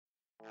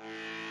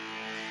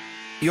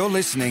You're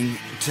listening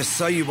to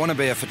So You Want to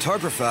Be a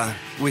Photographer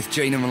with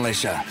Gina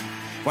Militia,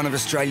 one of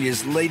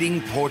Australia's leading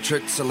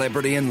portrait,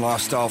 celebrity and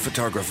lifestyle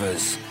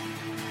photographers.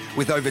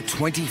 With over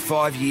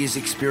 25 years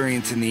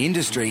experience in the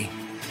industry,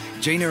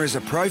 Gina is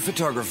a pro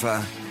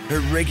photographer who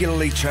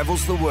regularly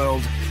travels the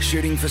world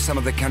shooting for some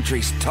of the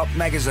country's top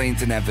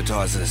magazines and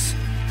advertisers.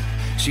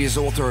 She is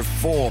author of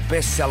 4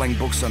 best-selling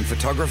books on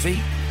photography,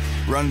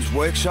 runs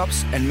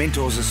workshops and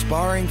mentors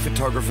aspiring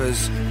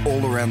photographers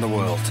all around the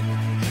world.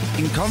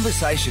 In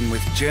conversation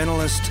with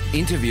journalist,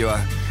 interviewer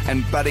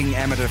and budding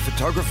amateur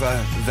photographer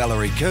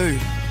Valerie Khoo,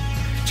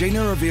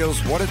 Gina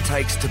reveals what it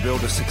takes to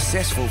build a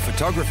successful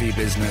photography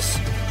business,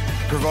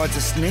 provides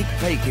a sneak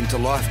peek into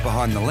life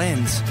behind the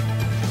lens,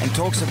 and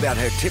talks about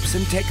her tips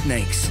and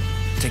techniques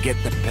to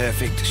get the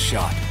perfect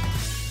shot.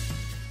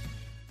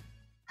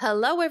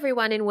 Hello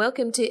everyone and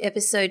welcome to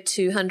episode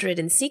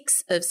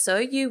 206 of So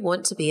You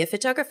Want to Be a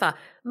Photographer.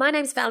 My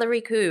name's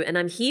Valerie Khoo and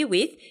I'm here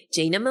with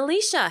Gina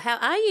Militia. How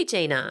are you,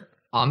 Gina?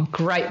 I'm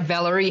great,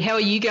 Valerie. How are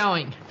you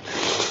going?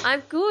 I'm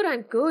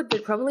good,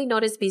 but probably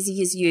not as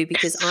busy as you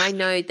because I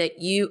know that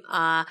you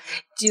are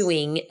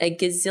doing a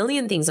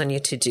gazillion things on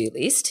your to-do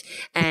list,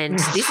 and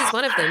this is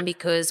one of them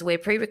because we're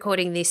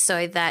pre-recording this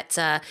so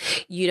that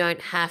you don't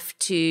have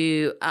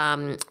to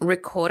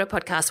record a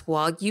podcast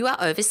while you are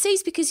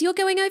overseas because you're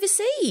going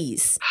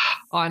overseas.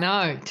 I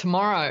know,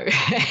 tomorrow.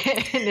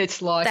 And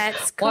it's like,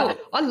 that's cool.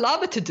 I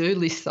love a to-do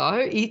list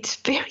though. It's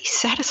very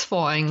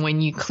satisfying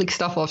when you click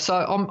stuff off. So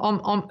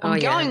I'm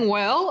going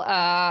well.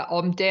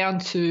 I'm down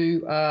to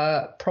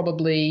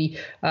probably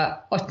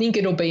I think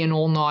it'll be an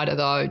all-nighter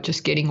though,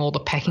 just getting all the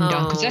packing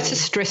done, because that's a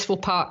stressful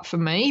part for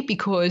me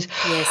because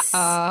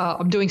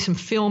I'm doing some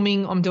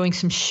filming, I'm doing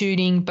some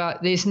shooting,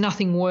 but there's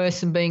nothing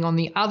worse than being on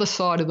the other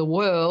side of the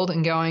world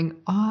and going,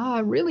 I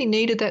really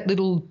needed that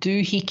little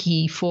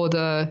doohickey for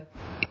the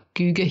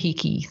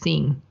Googa-hickey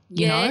thing.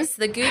 You know?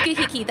 The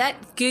Googa-hickey.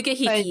 That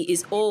Googa-hickey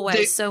is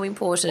always so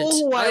important.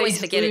 I always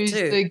forget it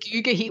too. The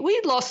Googa-hickey.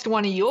 We lost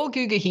one of your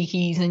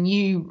Googa-hickeys and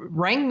you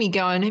rang me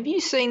going, have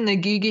you seen the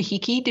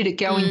Googa-hickey? Did it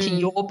go into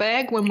your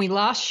bag when we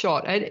last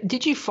shot?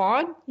 Did you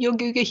find your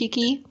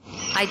Googa-hickey?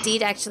 I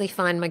did actually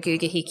find my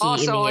Googa-hickey in the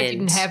end. So I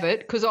didn't have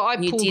it because I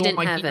pulled all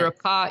my gear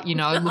apart,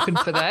 looking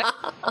for that.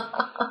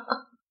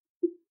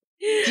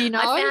 Do you know?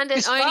 I found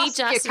it only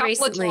just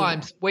recently. Of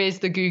times. Where's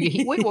the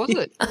Googa-hickey? Where was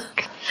it?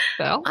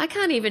 Well, I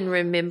can't even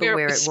remember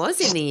where it was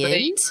in the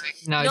end.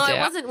 No, doubt. It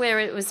wasn't where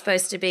it was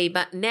supposed to be.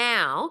 But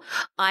now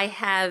I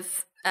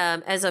have,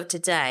 as of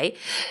today,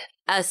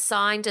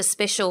 assigned a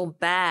special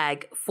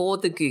bag for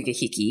the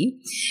Googa-hickey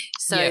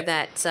so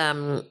that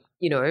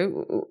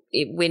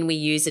when we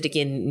use it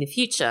again in the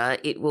future,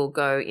 it will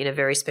go in a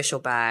very special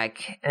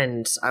bag,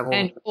 and I will.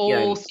 And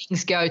all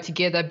things go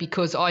together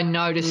because I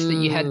noticed that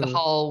you had the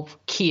whole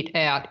kit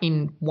out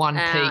in one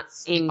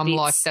piece. I'm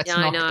like, that's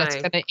going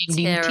to end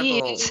in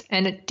tears,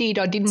 and it did.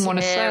 I didn't want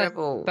to say it,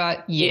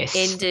 but yes,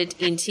 it ended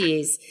in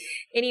tears.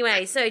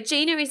 Anyway, so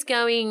Gina is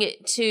going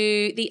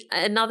to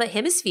another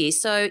hemisphere.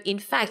 So, in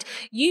fact,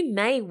 you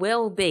may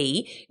well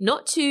be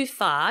not too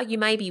far. You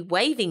may be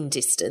waving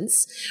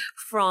distance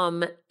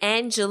from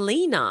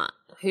Angelina,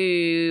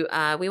 who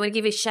we want to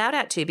give a shout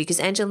out to because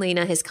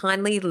Angelina has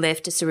kindly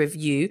left us a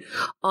review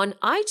on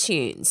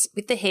iTunes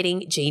with the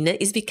heading, Gina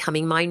is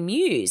becoming my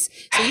muse.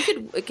 So you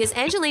could, because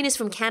Angelina's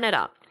from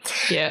Canada.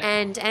 Yeah.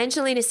 And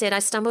Angelina said, I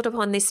stumbled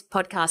upon this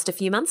podcast a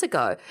few months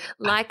ago.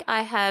 Like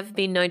I have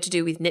been known to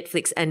do with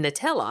Netflix and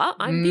Nutella,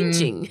 I'm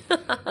binging.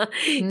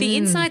 The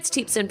insights,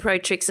 tips and pro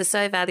tricks are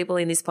so valuable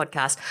in this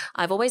podcast.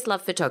 I've always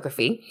loved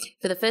photography.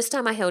 For the first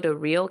time I held a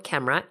real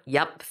camera,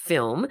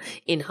 film,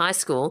 in high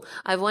school,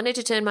 I wanted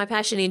to turn my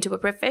passion into a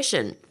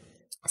profession.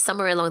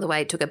 Somewhere along the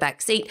way, it took a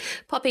back seat,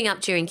 popping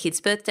up during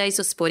kids' birthdays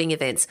or sporting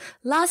events.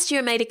 Last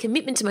year, I made a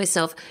commitment to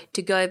myself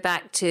to go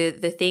back to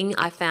the thing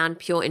I found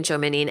pure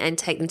enjoyment in and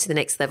take them to the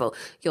next level.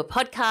 Your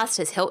podcast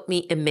has helped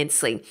me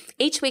immensely.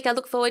 Each week, I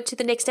look forward to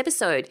the next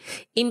episode.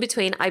 In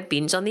between, I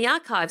binge on the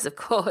archives, of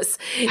course.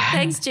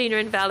 Thanks, Gina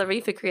and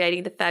Valerie, for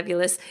creating the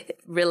fabulous,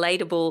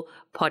 relatable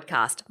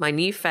podcast. My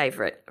new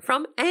favourite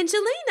from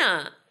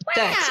Angelina.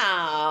 That's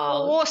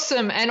wow.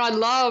 Awesome. And I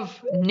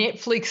love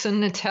Netflix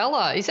and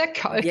Nutella. Is that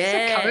code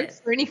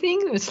for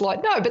anything? It's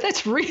like, no, but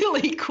that's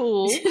really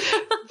cool.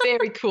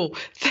 Very cool.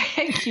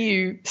 Thank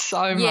you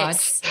so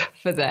much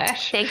for that.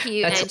 Thank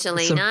you, that's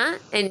Angelina. Awesome.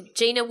 And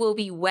Gina will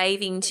be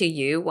waving to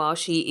you while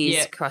she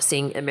is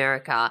crossing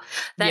America.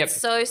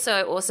 That's so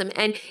awesome.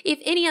 And if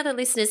any other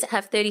listeners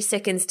have 30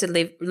 seconds to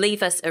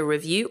leave us a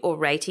review or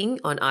rating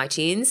on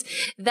iTunes,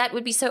 that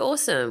would be so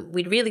awesome.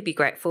 We'd really be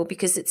grateful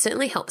because it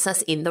certainly helps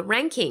us in the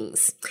rankings.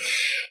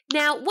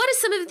 Now, what are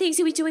some of the things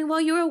you'll be doing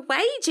while you're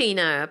away,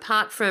 Gina,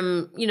 apart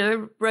from,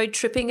 road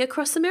tripping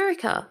across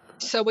America?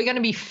 So we're going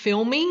to be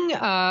filming.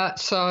 I'm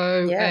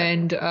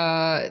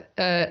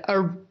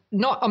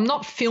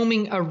not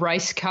filming a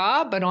race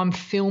car, but I'm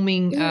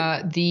filming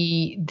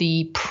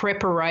the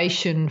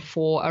preparation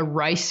for a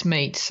race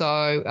meet. So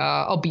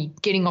I'll be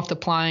getting off the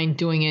plane,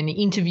 doing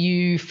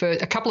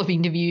a couple of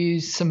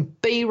interviews, some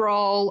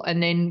B-roll,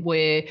 and then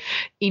we're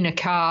in a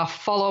car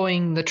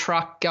following the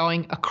truck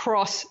going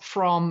across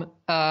from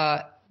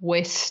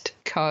West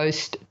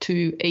Coast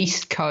to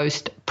East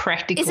Coast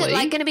practically. Is it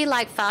going to be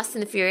like Fast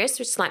and the Furious,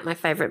 which is like my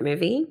favourite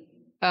movie?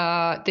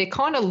 They're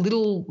kind of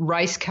little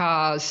race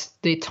cars.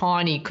 They're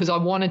tiny because I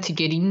wanted to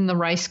get in the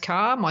race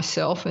car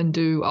myself and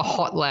do a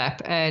hot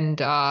lap and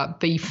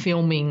be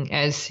filming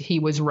as he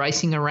was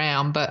racing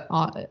around, but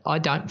I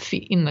don't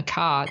fit in the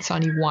car. It's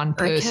only one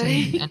person.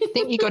 Okay. And I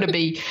think you've got to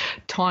be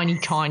tiny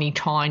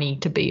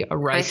to be a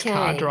race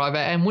car driver.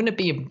 And wouldn't it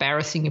be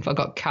embarrassing if I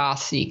got car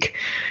sick?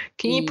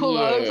 Can you pull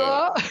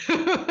over?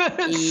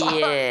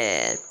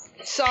 Yeah.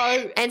 So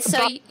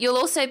you'll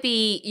also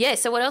be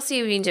so what else have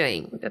you been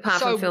doing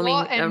apart from filming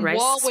a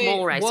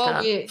small race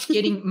car? While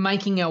we're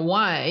making our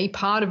way,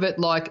 part of it,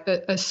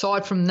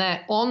 aside from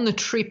that, on the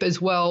trip as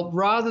well,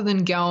 rather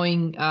than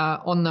going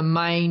on the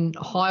main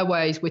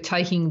highways, we're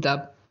taking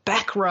the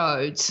back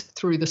roads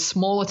through the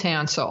smaller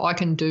towns so I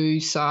can do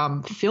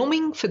some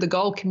filming for the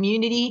Gold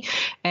community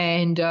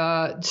and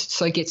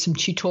so get some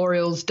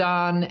tutorials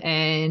done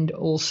and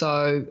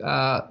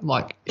also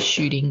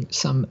shooting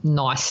some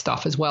nice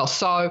stuff as well.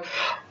 So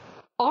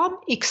I'm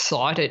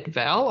excited,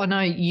 Val. I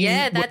know you.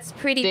 Yeah, that's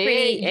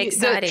pretty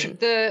exciting.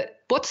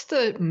 What's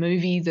the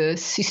movie? The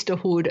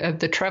Sisterhood of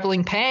the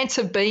Travelling Pants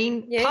have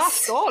been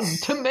passed on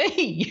to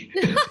me.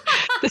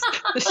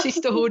 the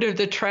Sisterhood of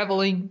the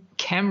Travelling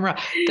Camera.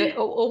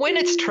 Or when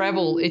it's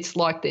travel, it's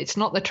like it's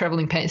not the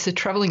travelling pants, it's the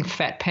travelling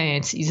fat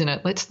pants, isn't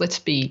it? Let's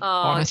be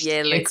honest.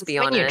 Yeah, let's be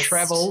honest. When you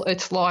travel,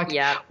 it's like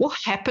what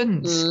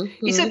happens?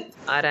 Mm-hmm. Is it?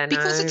 I don't know.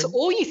 Because it's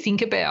all you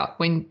think about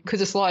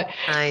because it's like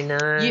I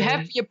know you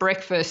have your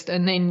breakfast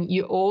and then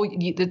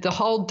the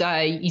whole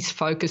day is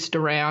focused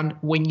around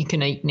when you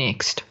can eat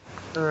next.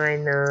 I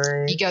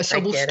know. You go,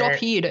 we'll stop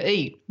here to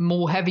eat.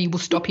 We'll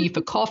stop here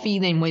for coffee.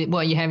 Then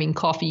while you're having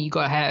coffee, you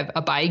got to have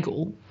a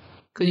bagel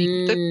because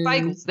the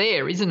bagel's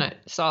there, isn't it?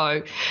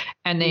 So,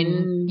 and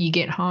then you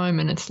get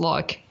home and it's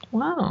like,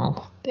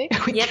 wow, there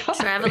we go.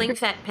 Travelling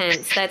fat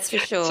pants, that's for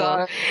sure.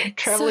 So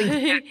travelling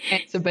fat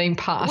pants are being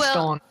passed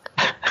on.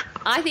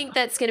 I think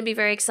that's going to be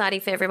very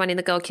exciting for everyone in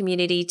the Gold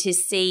community to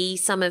see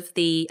some of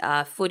the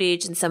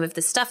footage and some of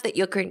the stuff that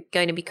you're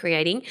going to be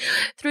creating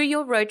through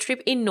your road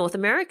trip in North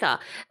America.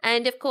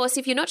 And, of course,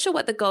 if you're not sure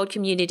what the Gold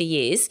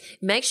community is,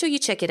 make sure you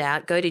check it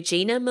out. Go to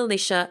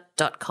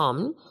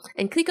GinaMilicia.com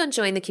and click on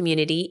Join the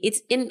Community.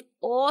 It's an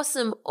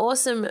awesome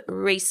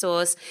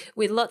resource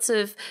with lots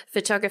of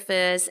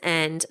photographers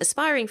and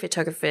aspiring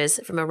photographers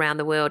from around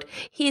the world.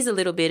 Here's a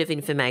little bit of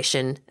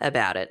information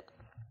about it.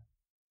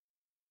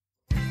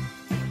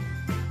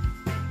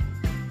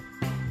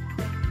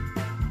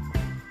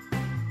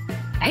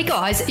 Hey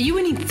guys, are you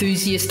an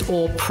enthusiast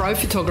or pro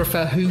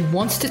photographer who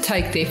wants to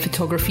take their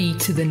photography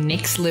to the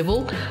next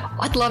level?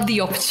 I'd love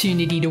the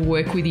opportunity to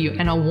work with you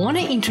and I want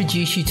to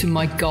introduce you to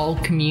my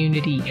Gold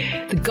community.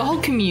 The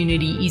Gold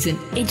community is an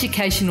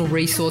educational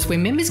resource where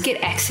members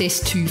get access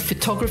to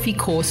photography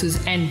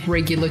courses and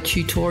regular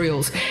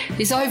tutorials.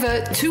 There's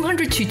over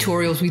 200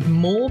 tutorials with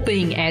more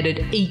being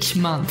added each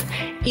month.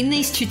 In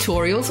these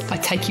tutorials, I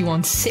take you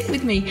on set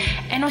with me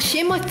and I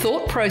share my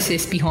thought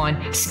process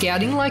behind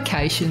scouting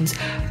locations,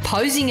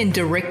 posing and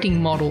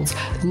directing models,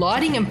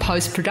 lighting and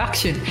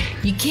post-production.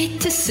 You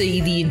get to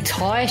see the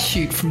entire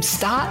shoot from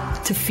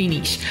start to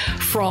finish,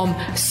 from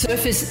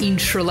surface in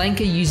Sri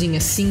Lanka using a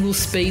single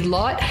speed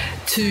light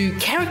to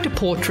character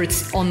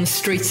portraits on the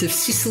streets of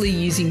Sicily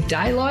using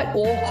daylight,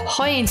 or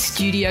high-end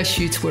studio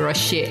shoots where I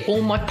share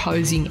all my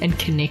posing and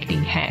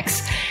connecting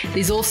hacks.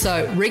 There's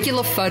also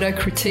regular photo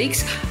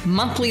critiques,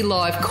 monthly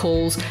live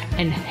calls,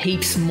 and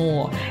heaps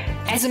more.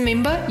 As a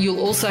member, you'll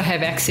also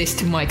have access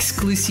to my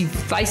exclusive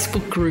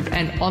Facebook group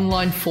and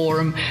online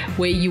forum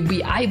where you'll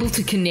be able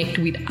to connect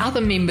with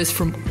other members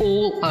from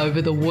all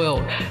over the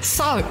world.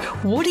 So,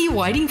 what are you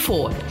waiting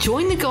for?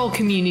 Join the Gold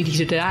community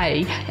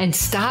today and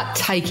start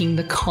taking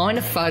the kind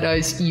of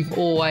photos you've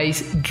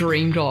always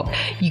dreamed of.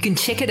 You can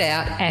check it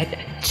out at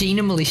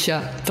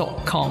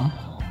GinaMilicia.com.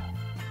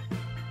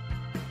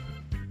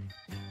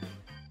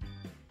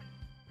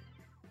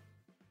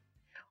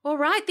 All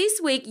right,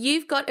 this week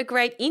you've got a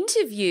great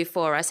interview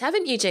for us,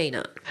 haven't you,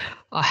 Gina?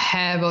 I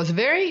have. I was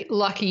very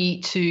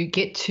lucky to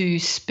get to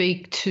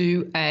speak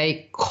to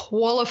a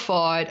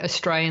qualified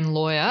Australian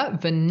lawyer,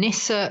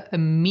 Vanessa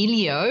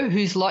Emilio,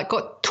 who's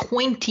got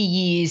 20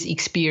 years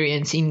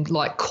experience in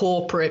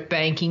corporate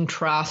banking,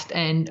 trust,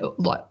 and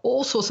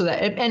all sorts of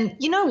that. And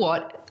you know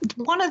what?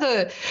 One of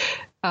the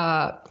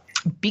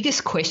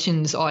biggest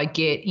questions I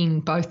get in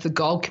both the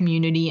gold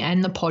community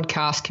and the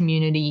podcast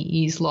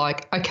community is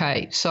like,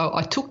 okay, so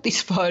I took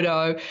this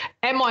photo.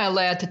 Am I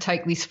allowed to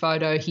take this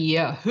photo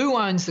here? Who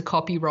owns the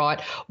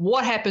copyright?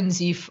 What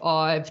happens if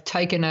I've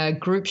taken a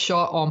group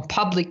shot on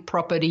public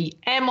property?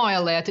 Am I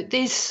allowed to?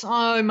 There's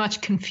so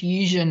much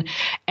confusion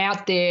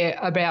out there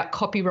about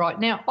copyright.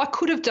 Now, I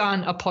could have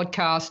done a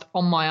podcast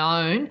on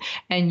my own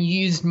and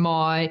used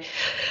my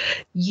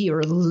year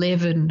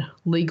 11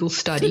 legal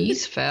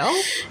studies, Val.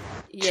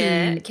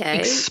 Yeah, okay.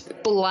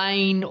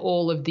 Explain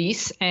all of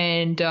this,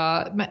 and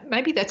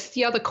maybe that's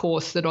the other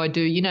course that I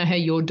do. You know how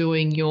you're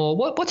doing your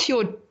what's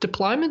your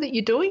diploma that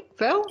you're doing,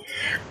 Val?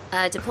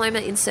 Diploma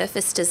in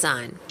surface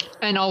design.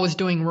 And I was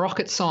doing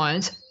rocket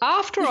science.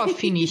 After I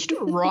finished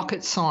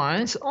rocket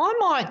science, I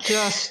might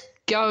just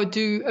go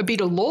do a bit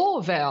of law,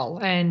 Val,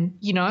 and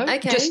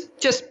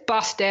just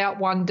bust out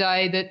one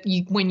day that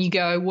when you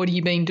go, what have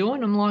you been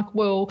doing? I'm like,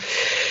 well,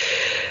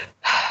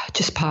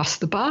 just pass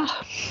the bar.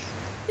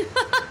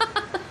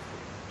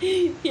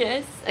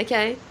 Yes,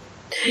 okay.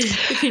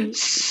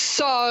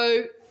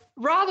 So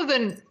rather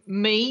than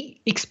me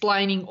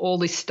explaining all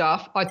this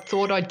stuff, I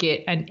thought I'd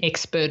get an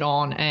expert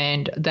on,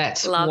 and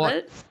that's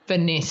what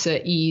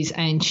Vanessa is,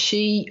 and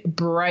she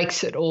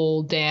breaks it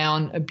all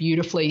down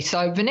beautifully.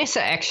 So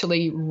Vanessa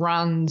actually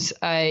runs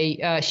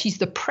she's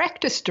the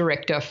practice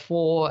director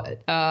for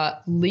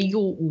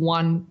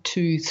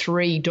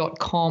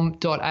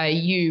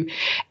legal123.com.au,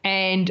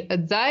 and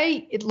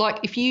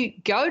if you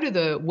go to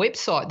the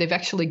website, they've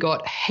actually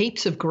got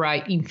heaps of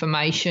great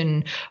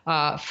information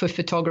for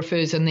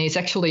photographers, and there's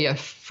actually a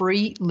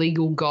free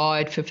legal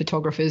guide for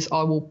photographers.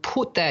 I will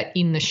put that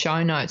in the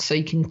show notes so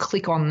you can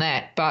click on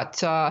that.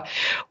 But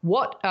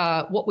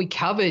what we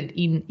covered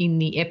in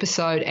the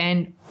episode,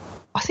 and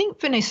I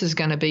think Vanessa's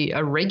going to be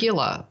a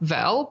regular,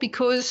 Val,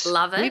 because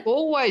we've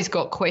always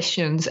got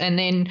questions. And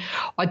then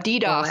I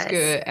did ask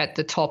her at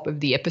the top of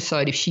the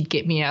episode if she'd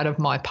get me out of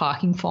my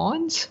parking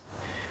fines.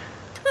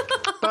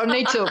 But I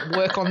need to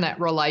work on that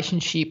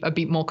relationship a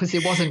bit more because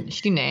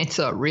she didn't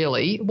answer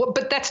really.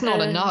 But that's not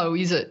a no,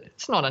 is it?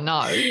 It's not a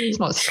no. It's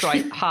not a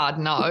straight, hard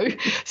no.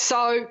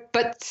 So,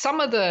 but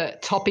some of the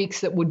topics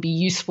that would be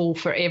useful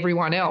for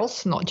everyone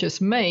else, not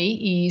just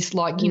me, is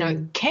like,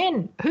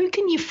 who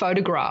can you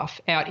photograph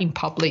out in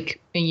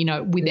public,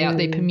 without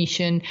their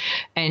permission,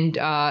 and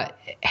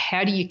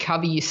how do you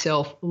cover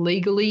yourself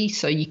legally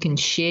so you can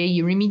share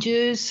your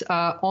images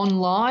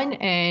online,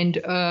 and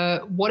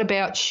what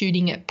about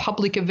shooting at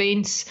public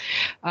events,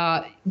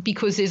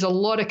 because there's a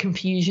lot of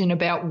confusion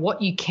about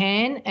what you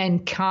can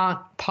and can't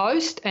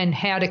post and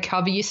how to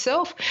cover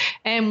yourself.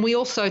 And we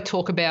also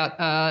talk about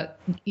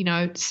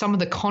some of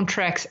the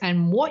contracts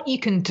and what you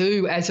can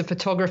do as a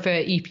photographer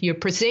if you're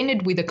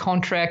presented with a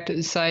contract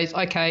that says,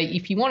 okay,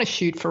 if you want to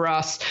shoot for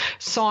us,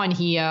 sign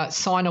here,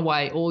 sign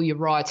away all your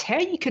rights, how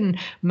you can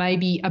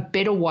maybe a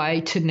better way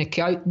to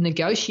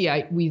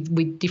negotiate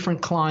with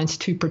different clients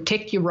to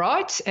protect your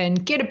rights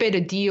and get a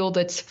better deal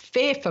that's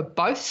fair for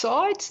both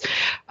sides.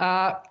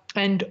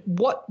 And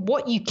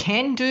what you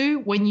can do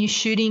when you're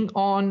shooting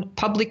on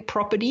public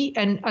property.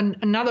 And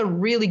another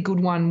really good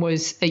one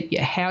was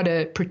how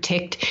to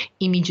protect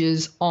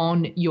images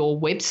on your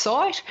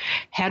website,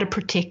 how to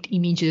protect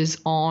images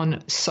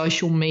on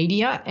social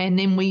media, and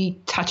then we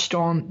touched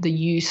on the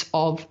use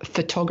of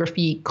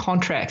photography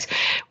contracts.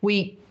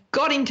 We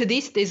got into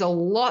this. There's a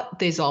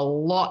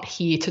lot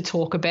here to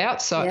talk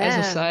about. So as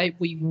I say,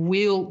 we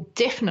will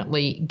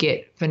definitely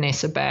get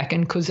Vanessa back.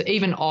 And because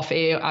even off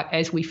air,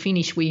 as we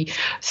finish, we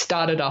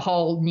started a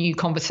whole new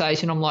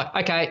conversation. I'm like,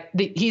 okay,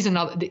 here's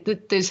another,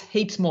 there's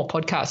heaps more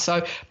podcasts.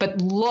 So, but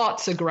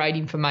lots of great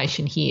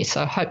information here.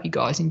 So I hope you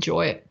guys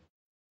enjoy it.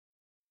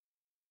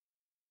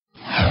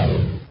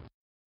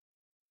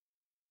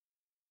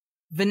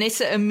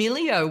 Vanessa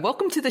Emilio,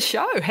 welcome to the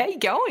show. How are you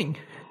going?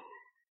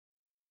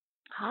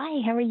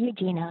 Hi, how are you,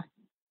 Gina?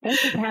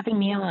 Thank you for having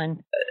me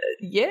on.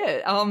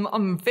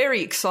 I'm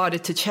very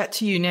excited to chat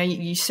to you. Now,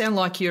 you sound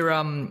like you're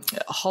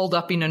holed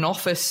up in an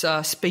office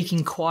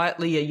speaking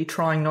quietly. Are you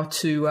trying not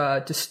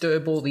to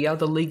disturb all the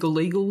other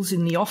legals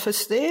in the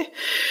office there?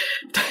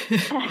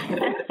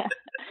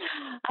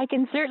 I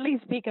can certainly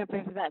speak up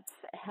if that's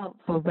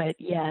helpful, but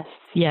yes.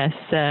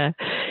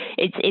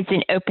 It's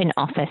an open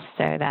office,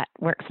 so that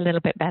works a little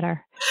bit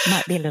better.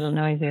 Might be a little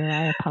noisier.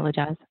 I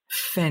apologize.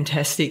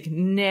 Fantastic.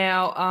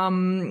 Now,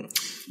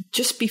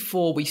 just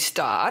before we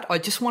start, I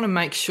just want to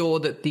make sure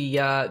that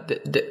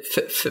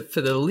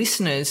for the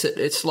listeners,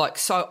 it's like,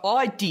 so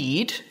I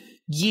did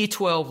Year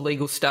 12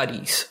 legal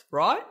studies,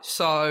 right?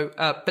 So,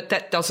 but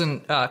that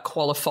doesn't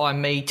qualify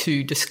me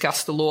to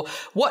discuss the law.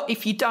 What,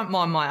 if you don't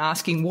mind my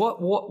asking,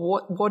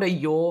 what are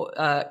your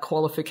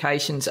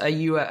qualifications? Are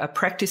you a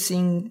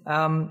practicing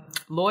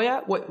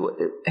lawyer?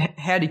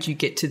 How did you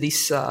get to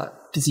this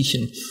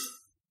position?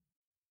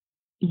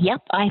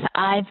 Yep,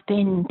 I've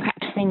been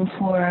practicing practicing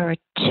for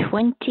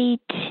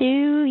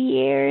 22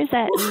 years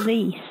at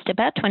least,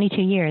 about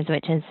 22 years,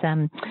 which is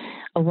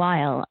a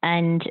while.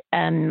 And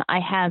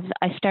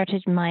I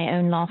started my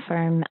own law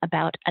firm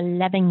about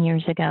 11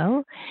 years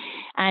ago,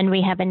 and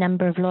we have a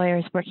number of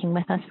lawyers working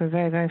with us. We're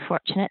very, very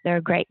fortunate. They're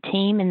a great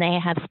team, and they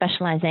have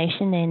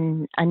specialization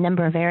in a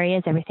number of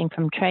areas, everything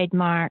from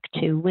trademark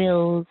to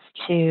wills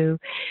to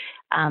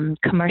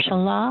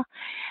commercial law.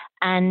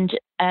 And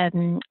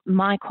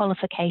my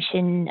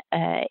qualification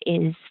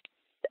is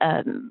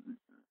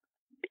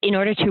in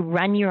order to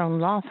run your own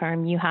law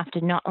firm, you have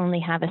to not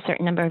only have a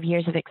certain number of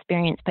years of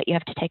experience, but you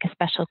have to take a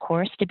special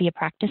course to be a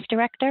practice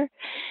director.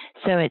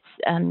 So it's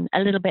a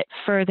little bit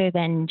further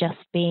than just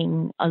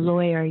being a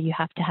lawyer. You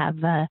have to have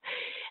a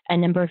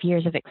number of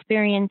years of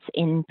experience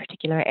in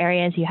particular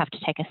areas. You have to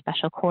take a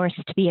special course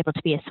to be able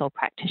to be a sole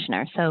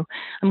practitioner. So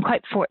I'm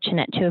quite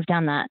fortunate to have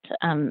done that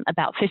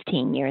about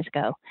 15 years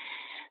ago.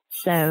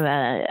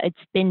 So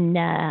it's been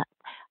a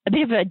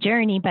bit of a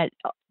journey, but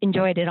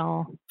enjoyed it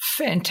all.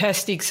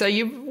 Fantastic. So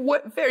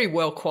you're very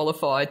well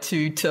qualified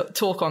to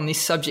talk on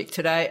this subject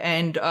today.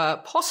 And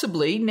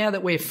possibly, now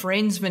that we're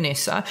friends,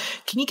 Vanessa,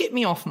 can you get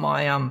me off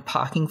my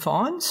parking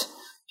fines?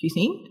 Do you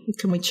think?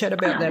 Can we chat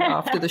about that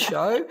after the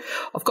show?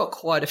 I've got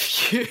quite a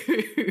few.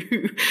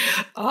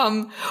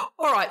 All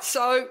right.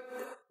 So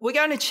we're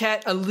going to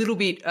chat a little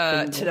bit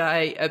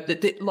today,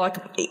 like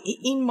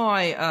in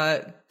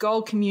my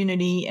Gold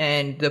community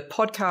and the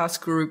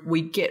podcast group,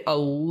 we get a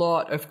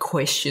lot of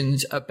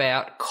questions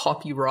about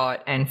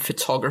copyright and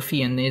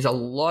photography, and there's a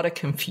lot of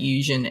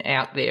confusion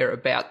out there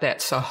about that.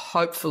 So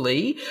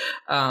hopefully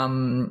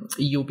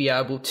you'll be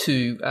able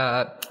to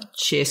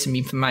share some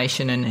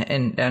information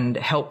and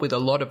help with a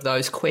lot of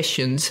those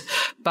questions.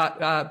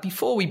 But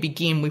before we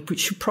begin, we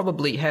should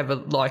probably have a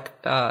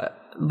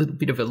little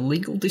bit of a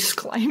legal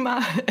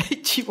disclaimer.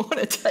 Do you want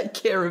to take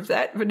care of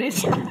that,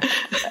 Vanessa?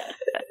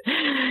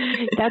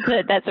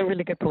 That's a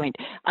really good point.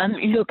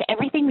 Look,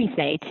 everything we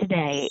say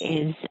today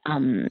is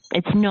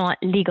it's not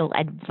legal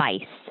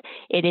advice.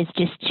 It is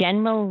just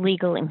general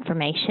legal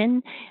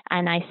information.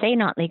 And I say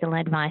not legal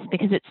advice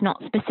because it's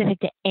not specific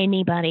to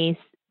anybody's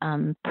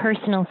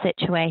personal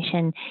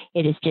situation.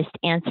 It is just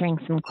answering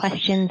some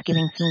questions,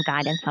 giving some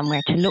guidance on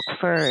where to look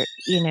for,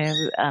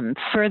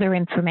 further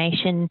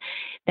information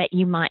that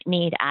you might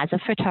need as a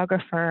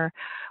photographer,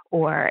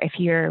 or if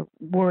you're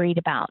worried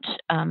about,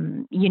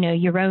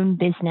 your own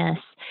business.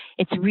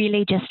 It's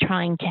really just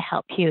trying to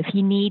help you. If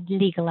you need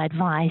legal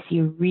advice,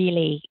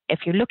 if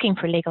you're looking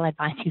for legal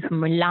advice you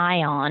can rely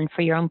on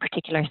for your own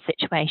particular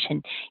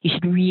situation, you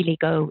should really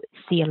go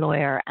see a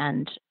lawyer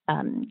and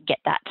get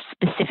that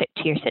specific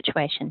to your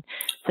situation.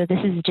 So this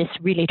is just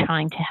really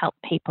trying to help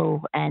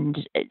people and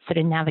sort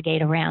of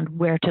navigate around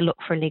where to look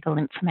for legal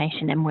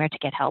information and where to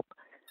get help.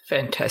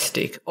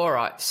 Fantastic. All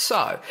right.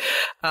 So,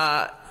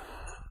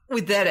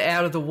 with that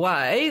out of the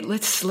way,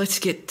 let's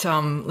get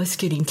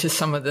into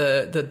some of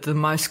the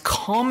most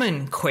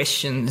common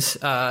questions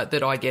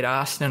that I get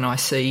asked and I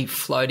see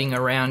floating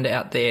around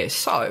out there.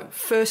 So,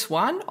 first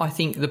one, I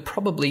think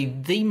probably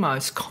the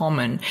most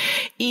common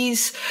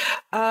is,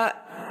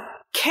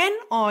 can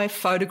I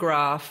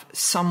photograph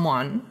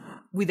someone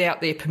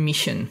without their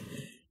permission?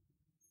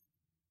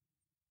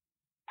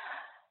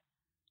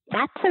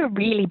 That's a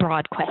really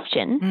broad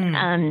question.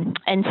 And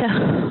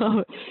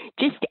so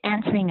just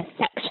answering a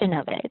section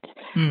of it.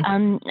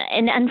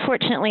 And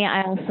unfortunately,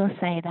 I also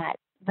say that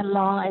the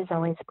law is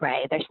always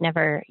gray. There's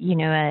never,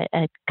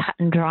 a cut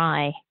and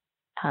dry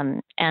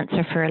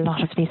answer for a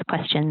lot of these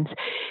questions.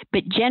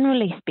 But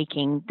generally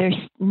speaking, there's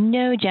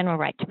no general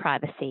right to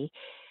privacy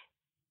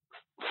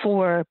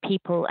for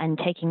people and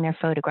taking their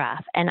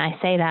photograph. And I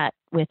say that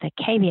with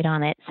a caveat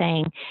on it,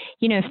 saying,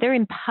 if they're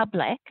in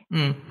public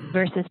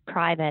versus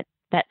private,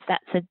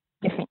 that's a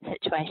different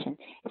situation.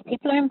 If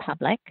people are in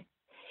public,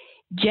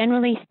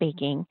 generally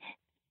speaking,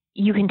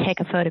 you can take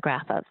a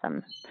photograph of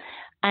them.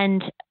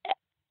 And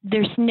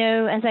there's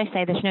no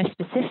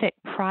specific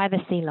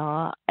privacy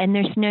law, and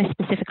there's no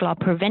specific law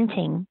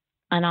preventing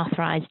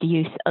unauthorized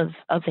use of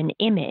an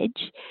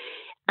image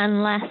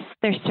unless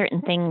there's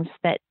certain things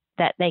that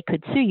they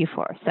could sue you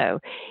for. So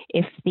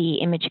if the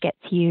image gets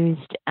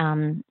used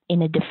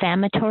in a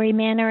defamatory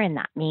manner, and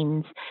that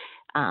means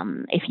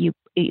if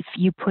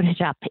you put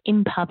it up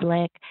in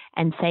public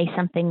and say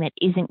something that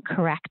isn't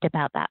correct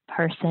about that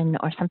person,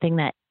 or something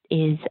that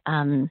is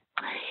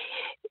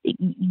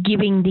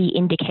giving the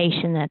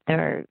indication that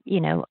they're,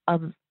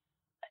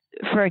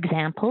 for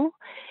example,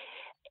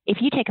 if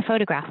you take a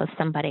photograph of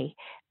somebody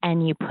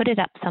and you put it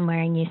up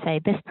somewhere and you say,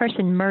 this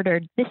person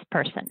murdered this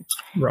person,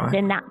 right,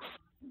 then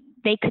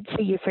they could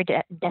sue you for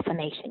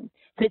defamation.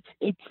 So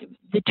it's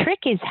the trick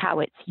is how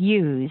it's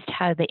used,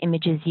 how the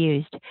image is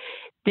used.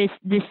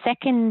 The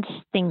second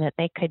thing that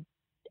they could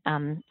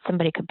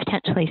somebody could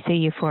potentially sue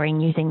you for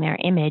in using their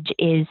image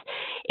is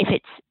if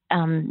it's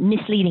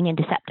misleading and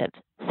deceptive.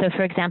 So,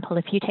 for example,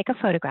 if you take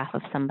a photograph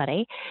of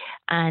somebody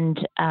and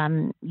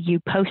you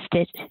post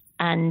it,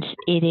 and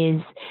it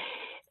is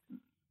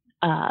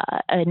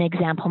an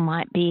example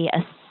might be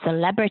a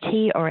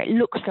celebrity or it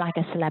looks like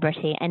a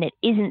celebrity and it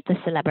isn't the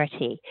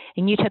celebrity,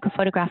 and you took a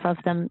photograph of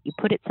them, you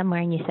put it somewhere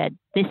and you said,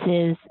 this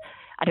is,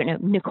 I don't know,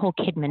 Nicole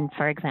Kidman,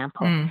 for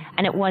example,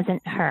 and it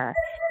wasn't her,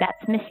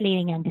 that's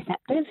misleading and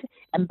deceptive,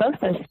 and both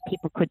those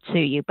people could sue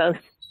you. Both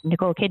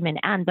Nicole Kidman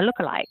and the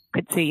lookalike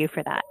could sue you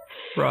for that.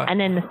 Right. And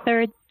then the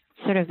third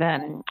sort of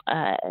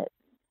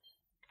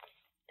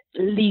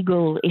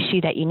legal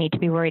issue that you need to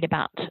be worried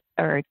about,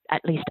 or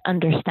at least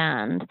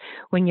understand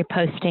when you're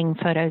posting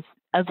photos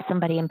of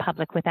somebody in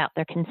public without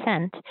their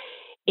consent,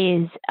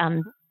 is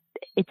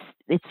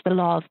it's the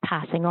law of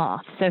passing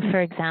off. So,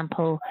 for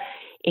example,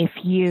 if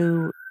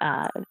you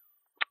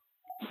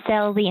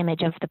sell the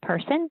image of the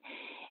person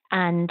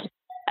and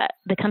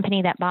the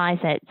company that buys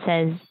it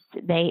says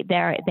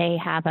they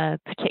have a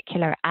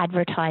particular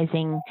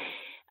advertising,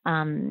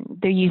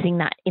 they're using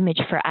that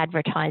image for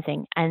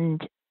advertising,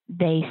 and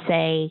they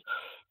say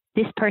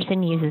this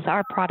person uses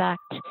our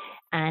product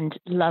and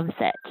loves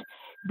it,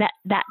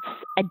 that's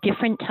a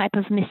different type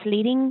of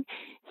misleading.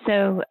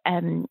 So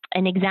an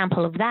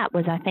example of that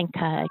was, I think,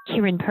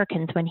 Kieran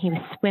Perkins, when he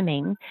was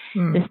swimming,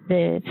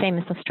 the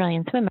famous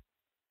Australian swimmer,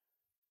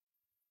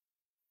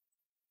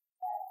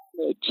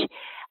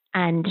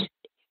 and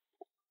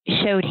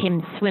showed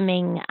him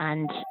swimming,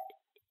 and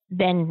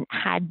then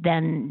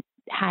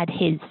had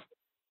his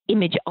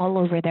image all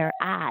over their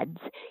ads.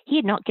 He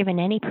had not given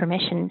any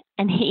permission,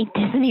 and he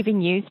doesn't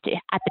even use,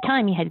 at the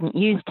time he hadn't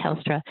used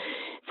Telstra.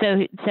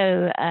 So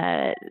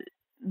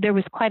there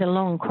was quite a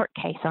long court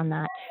case on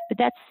that. But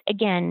that's,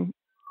 again,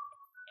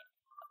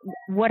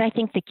 what I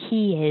think the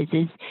key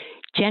is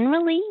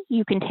generally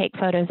you can take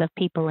photos of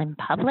people in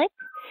public.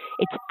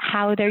 It's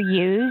how they're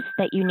used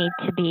that you need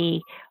to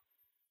be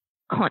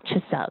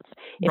conscious of.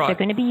 If they're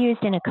going to be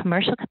used in a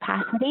commercial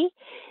capacity,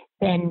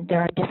 then there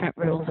are different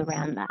rules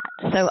around that.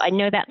 So I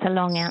know that's a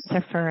long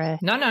answer for a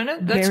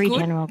that's very good.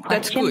 general question.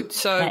 That's good.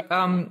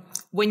 So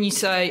when you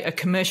say a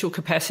commercial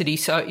capacity,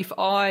 so if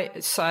I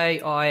say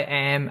I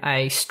am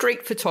a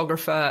street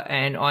photographer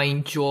and I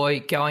enjoy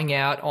going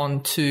out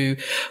onto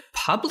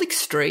public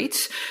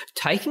streets,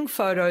 taking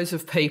photos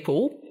of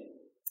people,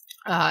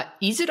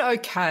 is it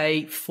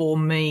okay for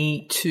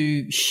me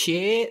to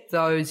share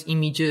those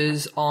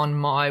images on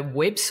my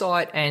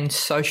website and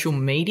social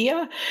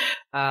media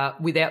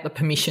without the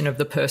permission of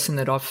the person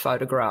that I've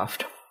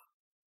photographed?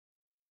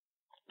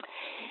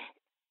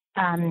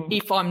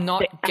 If I'm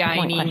not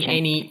gaining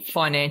any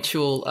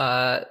financial,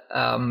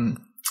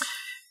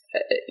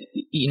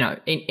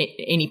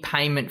 any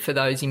payment for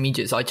those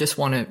images, I just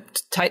want to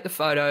take the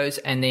photos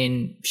and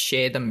then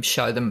share them,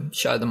 show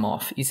them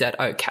off. Is that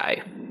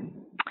okay?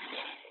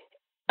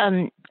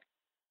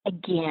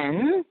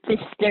 Again,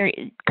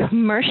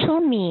 commercial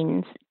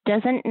means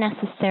doesn't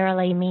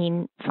necessarily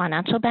mean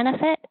financial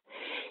benefit.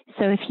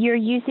 So if you're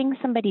using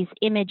somebody's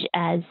image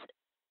as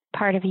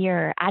part of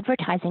your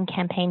advertising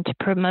campaign to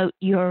promote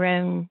your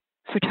own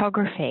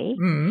photography,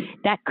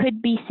 that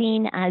could be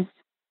seen as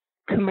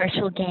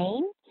commercial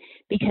gain,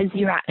 because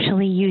you're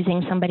actually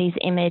using somebody's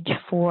image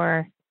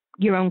for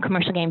your own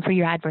commercial gain for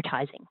your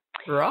advertising.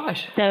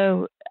 Right.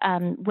 So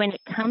when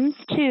it comes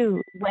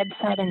to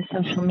website and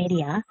social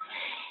media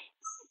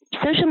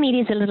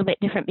is a little bit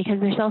different, because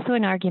there's also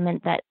an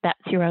argument that that's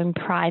your own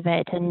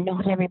private, and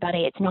not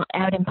everybody, it's not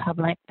out in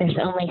public. There's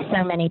only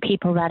so many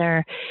people that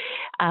are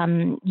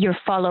your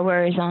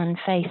followers on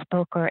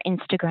Facebook or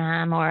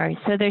Instagram,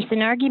 so there's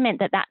an argument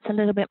that that's a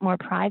little bit more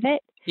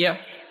private. Yeah.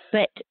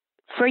 But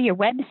for your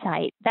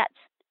website, that's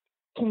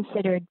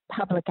considered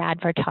public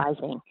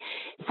advertising.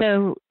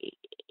 So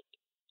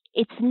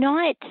it's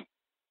not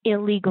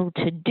illegal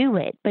to do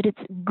it, but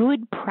it's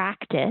good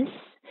practice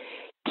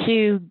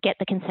to get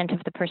the consent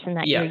of the person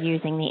that you're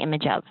using the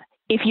image of,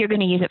 if you're going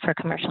to use it for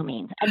commercial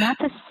means. And that's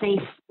a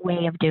safe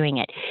way of doing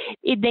it.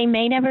 They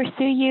may never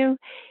sue you.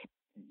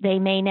 They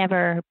may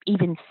never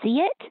even see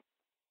it,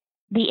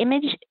 the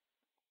image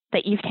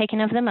that you've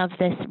taken of them, of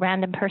this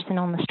random person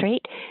on the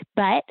street.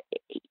 But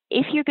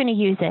if you're going to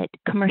use it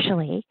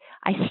commercially,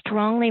 I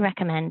strongly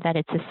recommend that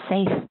it's a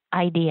safe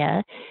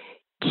idea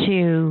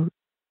to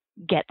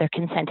get their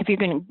consent. If you're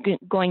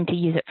going to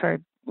use it for,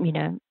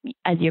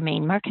 as your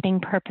main marketing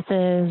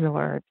purposes,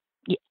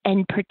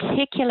 and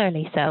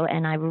particularly so,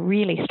 and I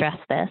really stress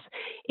this,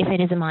 if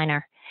it is a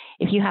minor.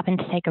 If you happen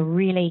to take a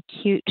really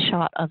cute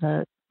shot of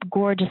a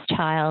gorgeous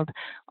child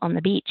on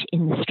the beach,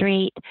 in the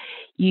street,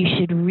 you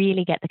should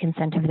really get the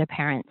consent of their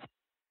parents.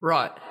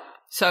 Right.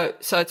 So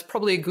it's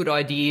probably a good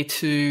idea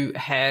to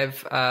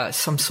have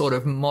some sort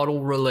of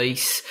model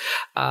release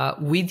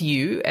with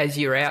you as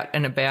you're out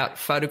and about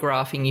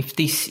photographing, if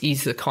this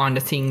is the kind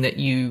of thing that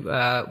you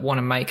want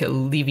to make a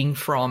living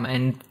from,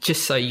 and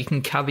just so you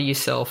can cover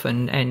yourself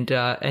and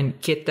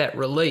get that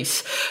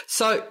release.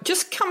 So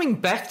just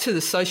coming back to the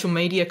social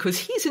media, because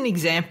here's an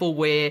example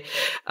where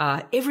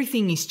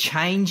everything is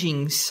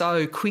changing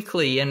so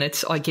quickly, and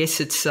I guess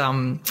it's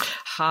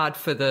hard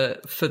for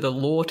the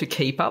law to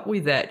keep up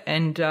with that.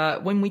 And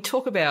when we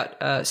talk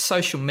about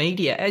social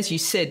media, as you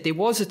said, there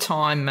was a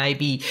time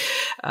maybe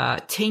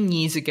 10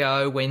 years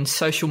ago when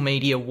social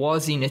media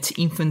was in its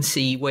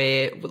infancy,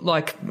 where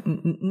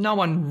no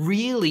one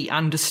really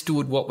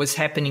understood what was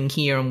happening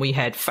here, and we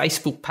had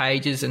Facebook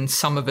pages, and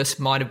some of us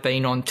might have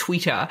been on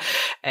Twitter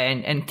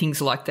and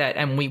things like that,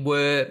 and we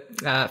were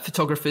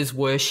photographers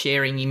were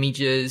sharing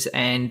images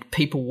and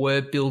people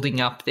were building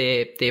up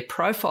their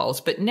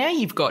profiles. But now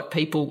you've got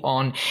people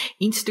on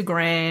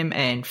Instagram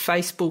and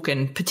Facebook,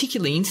 and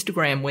particularly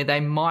Instagram, where they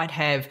might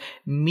have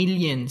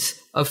millions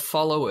of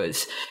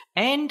followers,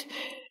 and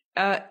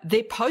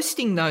they're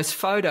posting those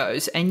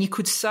photos, and you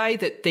could say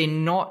that they're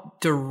not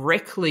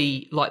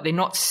directly, they're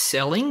not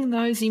selling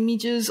those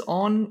images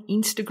on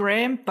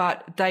Instagram,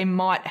 but they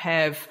might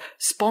have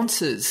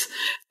sponsors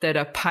that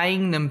are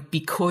paying them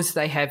because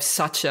they have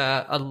such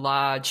a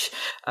large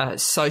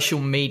social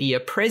media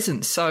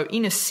presence. So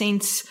in a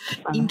sense,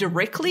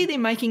 indirectly, they're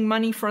making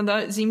money from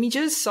those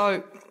images.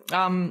 So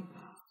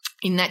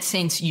in that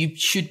sense, you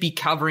should be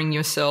covering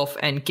yourself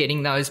and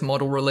getting those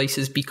model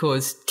releases,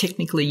 because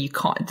technically you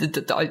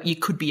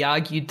could be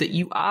argued that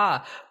you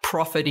are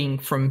profiting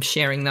from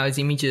sharing those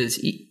images.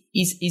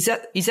 Is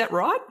that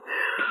right?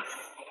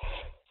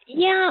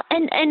 Yeah,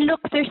 and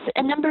look, there's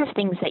a number of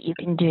things that you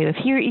can do. If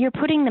you're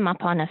putting them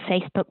up on a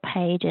Facebook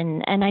page,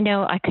 and I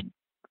know I could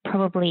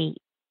probably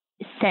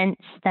sense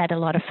that a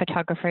lot of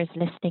photographers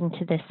listening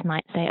to this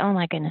might say, oh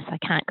my goodness, I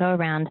can't go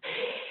around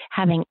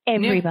having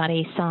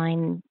everybody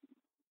sign.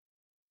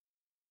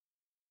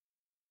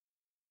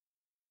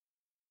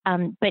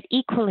 But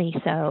equally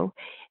so,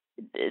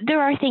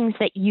 there are things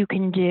that you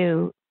can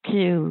do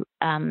to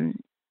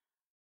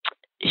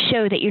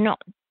show that you're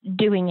not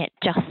doing it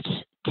just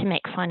to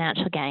make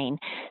financial gain.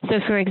 So,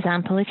 for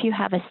example, if you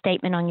have a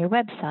statement on your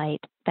website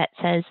that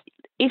says,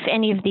 if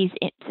any of these,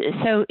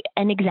 so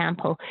an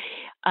example,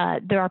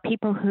 there are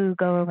people who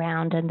go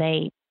around and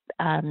they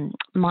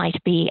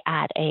might be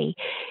at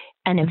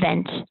an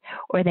event,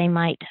 or they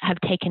might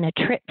have taken a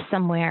trip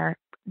somewhere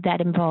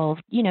that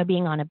involved,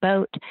 being on a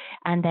boat,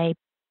 and they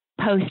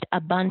post a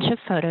bunch of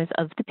photos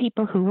of the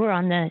people who were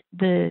on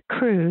the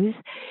cruise,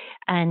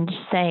 and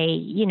say,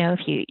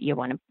 if you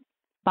want to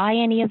buy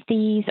any of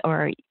these,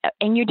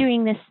 and you're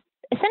doing this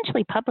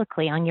essentially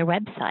publicly on your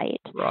website,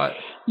 right?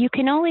 You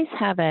can always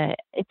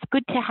it's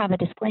good to have a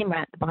disclaimer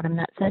at the bottom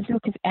that says,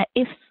 look,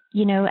 if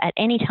at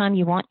any time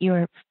you want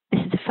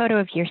this is a photo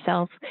of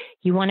yourself,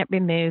 you want it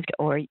removed,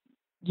 or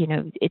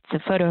it's a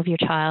photo of your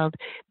child,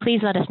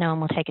 please let us know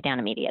and we'll take it down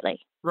immediately.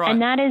 Right.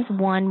 And that is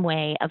one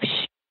way of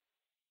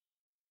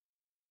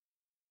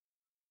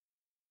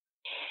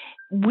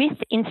with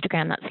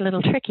Instagram, that's a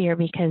little trickier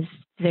because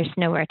there's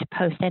nowhere to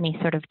post any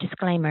sort of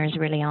disclaimers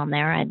really on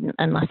there,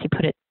 unless you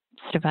put it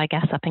sort of, I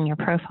guess, up in your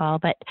profile.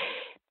 But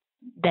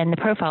then the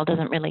profile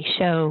doesn't really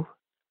show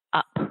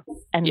up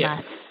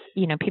unless,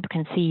 people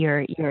can see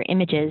your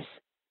images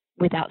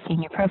without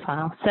seeing your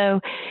profile. So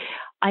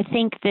I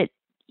think that,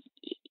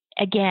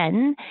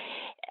 again,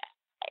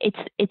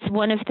 it's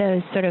one of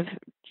those sort of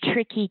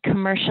tricky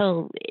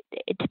commercial,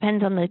 it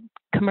depends on the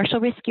commercial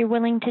risk you're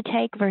willing to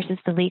take versus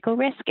the legal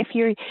risk. If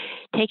you're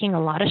taking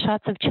a lot of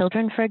shots of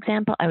children, for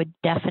example, I would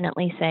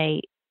definitely say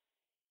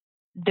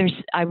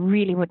I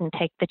really wouldn't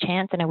take the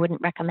chance, and I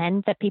wouldn't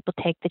recommend that people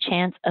take the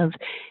chance of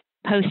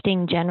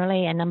posting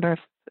generally a number of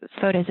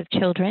photos of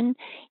children.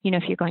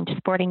 If you're going to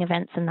sporting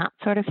events and that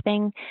sort of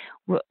thing,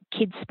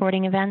 kids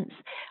sporting events,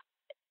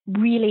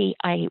 really,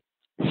 I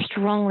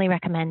strongly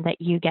recommend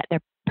that you get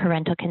their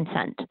parental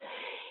consent.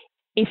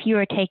 If you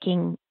are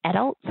taking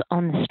adults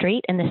on the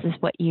street, and this is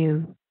what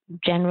you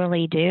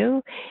generally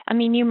do,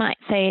 you might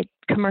say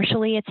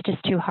commercially, it's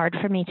just too hard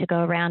for me to go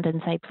around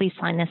and say, please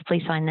sign this,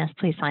 please sign this,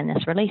 please sign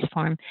this release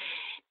form.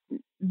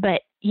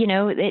 But,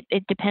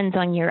 it depends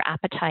on your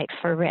appetite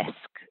for risk.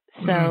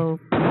 So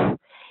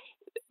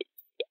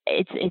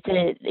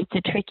it's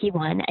a tricky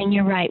one. And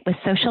you're right, with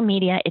social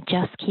media, it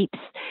just keeps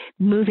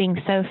moving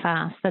so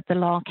fast that the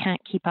law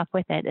can't keep up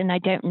with it. And I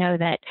don't know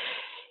that,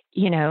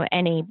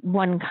 any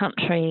one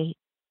country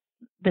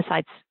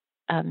besides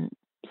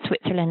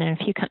Switzerland and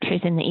a few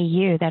countries in the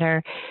EU that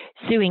are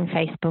suing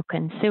Facebook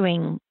and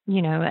suing,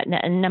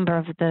 a number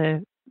of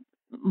the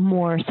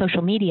more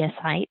social media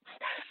sites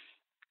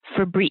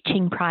for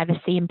breaching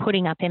privacy and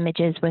putting up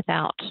images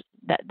without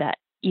that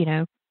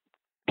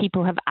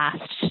people have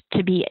asked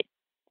to be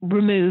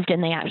removed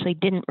and they actually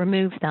didn't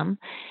remove them.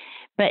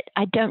 But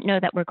I don't know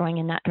that we're going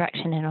in that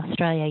direction in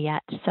Australia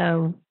yet.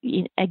 So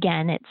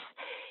again,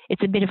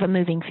 it's a bit of a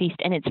moving feast,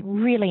 and it's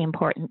really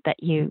important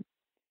that you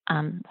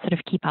sort of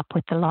keep up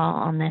with the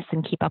law on this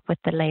and keep up with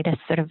the latest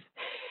sort of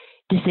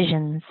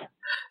decisions.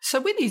 So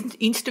with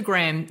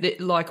Instagram,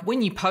 like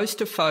when you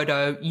post a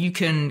photo, you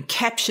can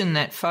caption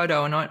that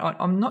photo, and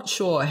I'm not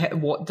sure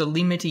what the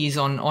limit is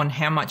on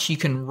how much you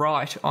can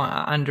write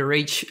under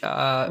each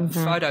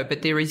photo,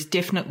 but there is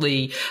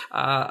definitely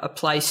a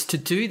place to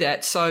do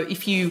that. So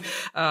if you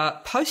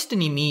post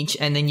an image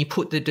and then you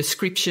put the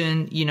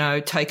description,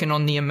 taken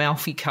on the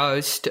Amalfi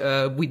Coast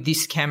with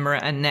this camera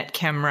and that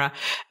camera,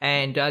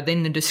 and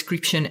then the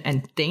description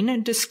and then a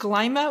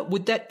disclaimer,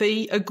 would that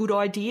be a good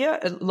idea?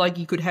 Like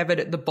you could have it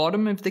at the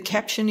bottom of the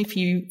caption if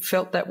you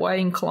felt that way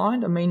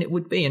inclined. I mean, it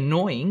would be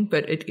annoying,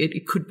 but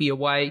it could be a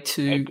way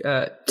to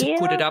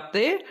put it up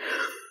there.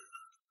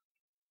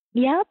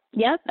 Yep.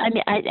 I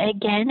mean,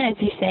 again, as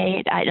you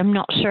say, I'm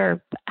not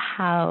sure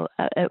how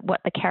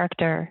what the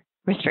character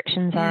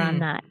restrictions are on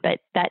that, but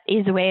that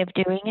is a way of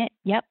doing it.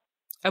 Yep.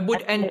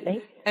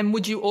 And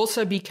would you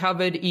also be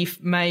covered if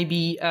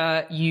maybe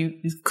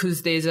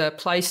because there's a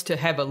place to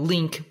have a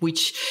link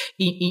which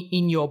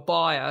in your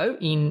bio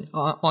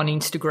on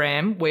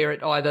Instagram where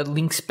it either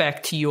links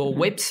back to your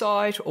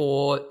website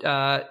or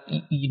to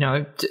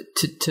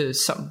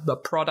a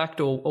product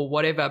or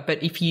whatever.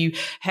 But if you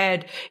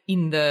had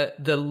in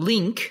the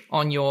link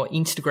on your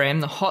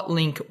Instagram, the hot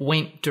link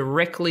went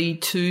directly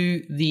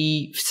to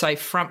the say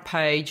front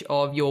page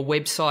of your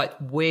website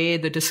where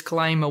the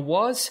disclaimer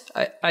was,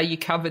 are you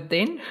covered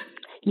then?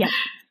 Yeah.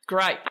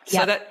 Great.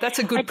 So that's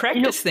a good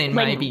practice then,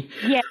 maybe.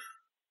 Yeah.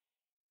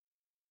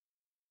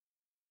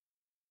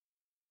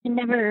 It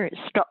never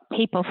stop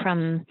people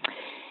from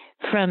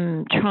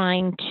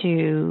trying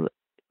to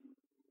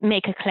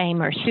make a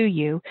claim or sue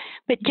you.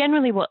 But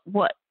generally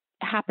what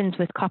happens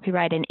with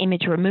copyright and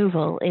image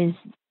removal is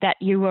that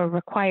you are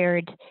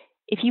required,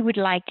 if you would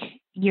like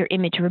your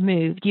image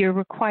removed, you're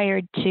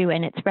required to,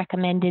 and it's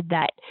recommended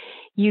that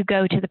you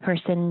go to the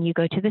person, you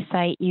go to the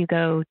site, you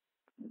go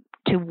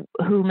to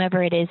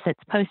whomever it is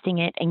that's posting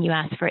it and you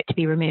ask for it to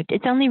be removed.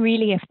 It's only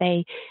really if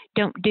they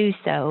don't do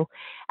so.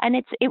 And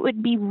it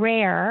would be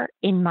rare,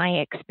 in my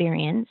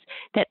experience,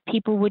 that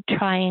people would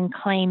try and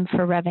claim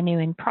for revenue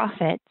and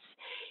profits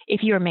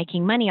if you're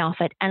making money off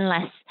it,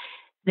 unless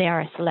they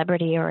are a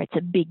celebrity or it's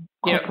a big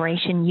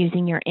corporation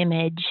using your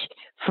image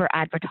for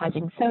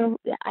advertising. So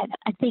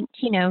I think,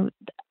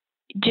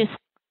 just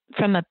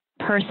from a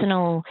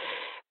personal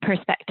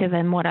perspective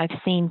and what I've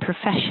seen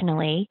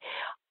professionally,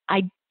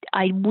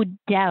 I would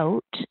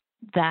doubt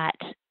that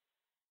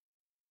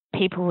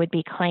people would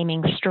be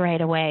claiming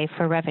straight away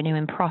for revenue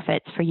and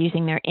profits for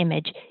using their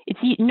image. It's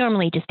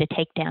normally just a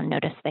takedown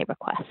notice they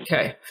request.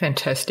 Okay,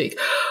 fantastic.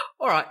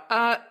 All right.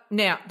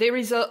 Now, there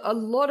is a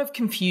lot of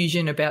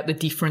confusion about the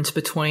difference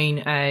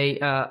between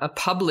a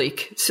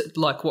public,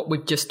 like what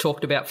we've just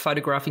talked about,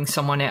 photographing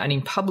someone out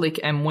in public,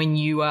 and when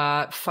you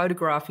are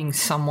photographing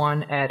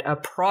someone at a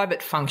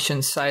private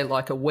function, say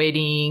like a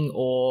wedding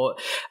or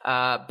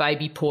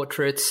baby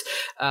portraits,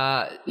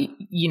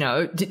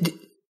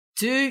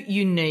 do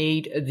you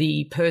need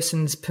the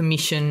person's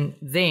permission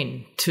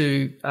then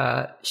to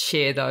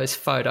share those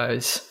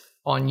photos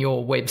on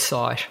your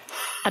website?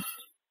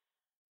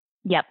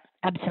 Yep,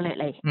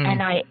 absolutely.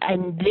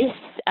 And this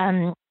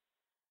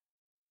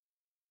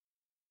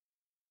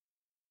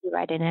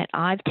right in it.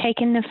 I've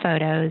taken the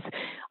photos.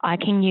 I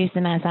can use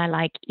them as I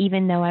like,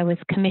 even though I was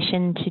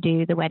commissioned to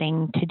do the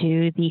wedding, to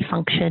do the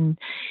function.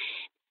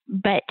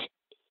 But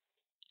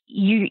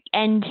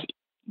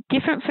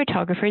different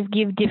photographers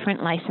give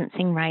different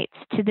licensing rights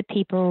to the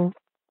people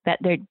that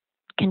they're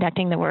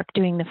conducting the work,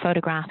 doing the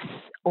photographs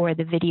or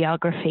the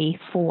videography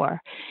for.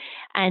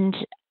 And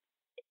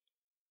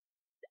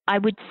I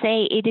would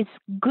say it is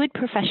good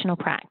professional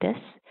practice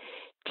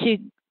to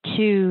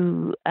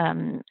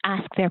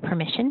ask their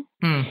permission.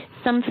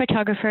 Some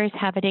photographers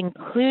have it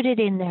included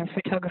in their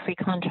photography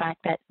contract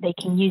that they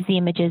can use the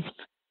images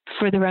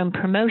for their own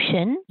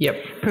promotion,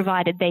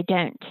 provided they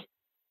don't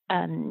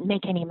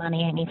make any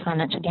money, any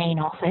financial gain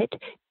off it,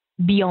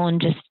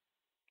 beyond just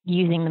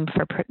using them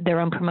for their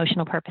own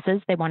promotional purposes.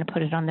 They want to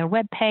put it on their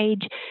web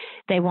page.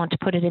 They want to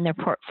put it in their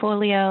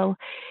portfolio.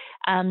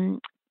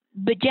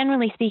 But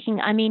generally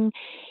speaking, I mean,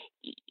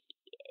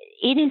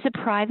 it is a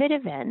private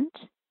event.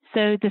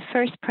 So the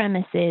first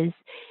premise is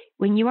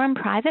when you are on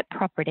private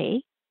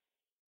property,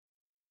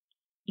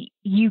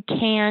 you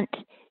can't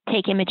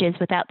take images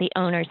without the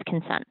owner's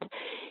consent.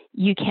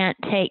 You can't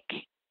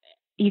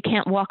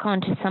walk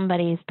onto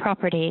somebody's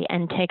property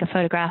and take a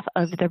photograph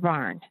of the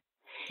barn.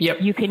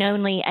 You can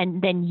only,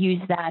 and then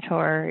use that,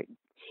 or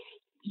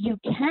you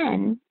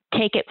can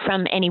take it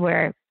from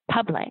anywhere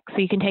public. So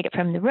you can take it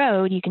from the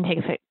road, you can take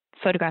a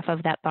photograph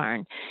of that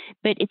barn.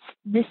 But it's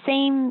the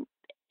same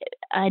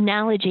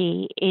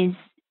analogy is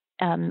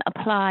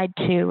applied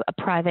to a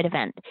private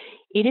event.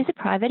 It is a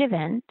private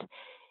event,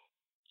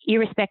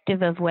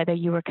 irrespective of whether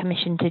you were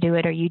commissioned to do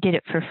it or you did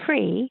it for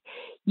free.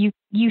 You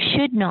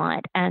should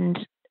not, and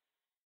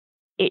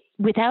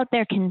without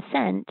their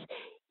consent,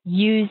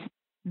 use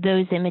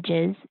those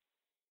images,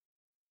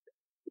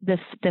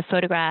 the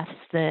photographs,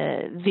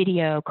 the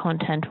video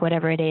content,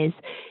 whatever it is,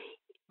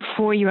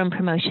 for your own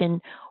promotion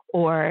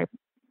or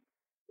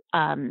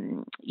on-sell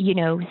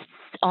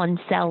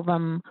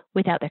them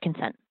without their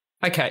consent.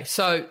 Okay,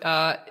 so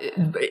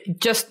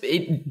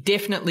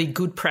definitely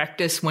good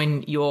practice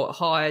when you're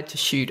hired to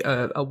shoot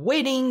a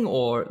wedding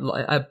or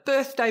a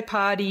birthday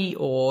party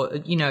or,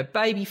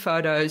 baby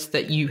photos,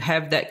 that you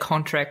have that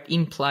contract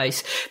in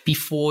place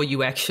before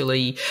you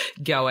actually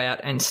go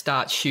out and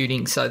start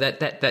shooting. So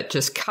that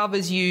just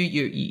covers you.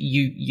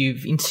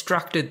 You've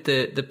instructed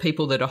the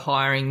people that are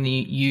hiring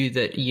you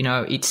that,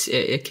 it's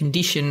a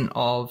condition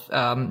of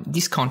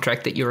this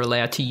contract that you're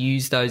allowed to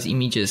use those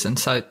images. And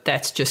so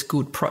that's just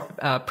good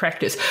practice.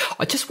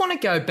 I just want to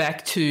go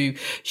back to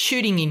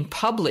shooting in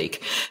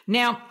public.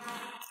 Now,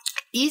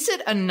 is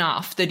it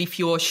enough that if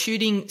you're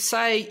shooting,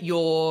 say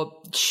you're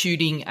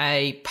shooting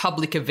a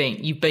public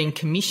event, you've been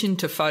commissioned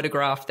to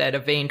photograph that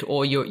event,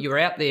 or you're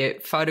out there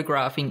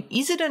photographing,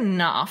 is it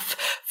enough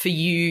for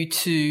you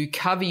to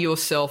cover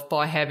yourself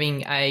by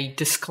having a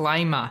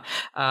disclaimer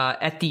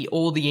at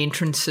all the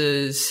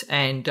entrances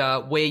and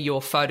where you're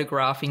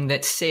photographing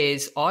that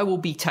says, I will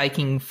be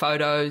taking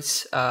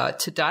photos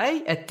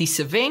today at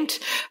this event,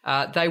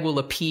 they will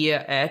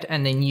appear at,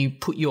 and then you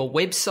put your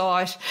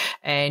website,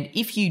 and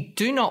if you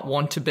do not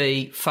want to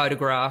be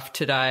photographed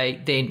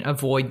today, then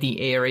avoid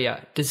the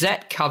area. Does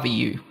that cover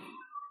you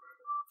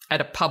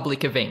at a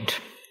public event?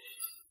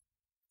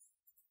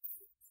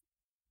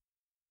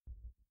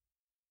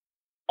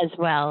 As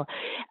well.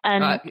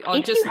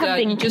 You just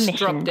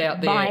dropped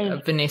out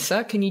there,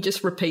 Vanessa. Can you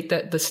just repeat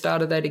the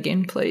start of that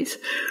again, please?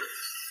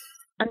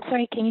 I'm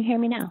sorry, can you hear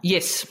me now?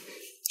 Yes.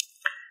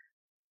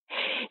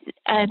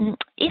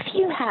 If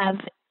you have,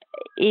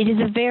 it is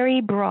a very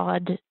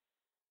broad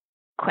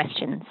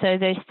question. So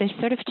there's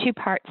sort of two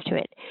parts to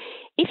it.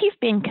 If you've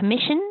been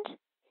commissioned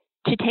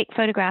to take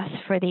photographs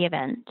for the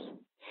event,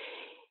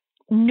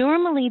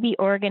 normally the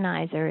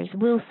organizers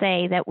will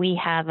say that we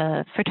have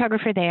a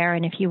photographer there,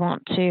 and if you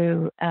want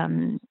to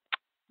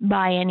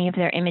buy any of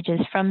their images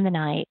from the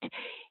night,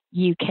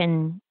 you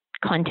can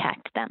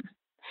contact them.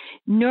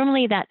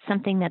 Normally that's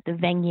something that the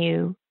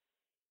venue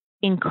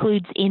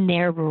includes in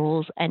their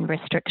rules and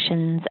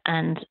restrictions,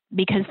 and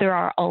because there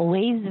are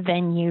always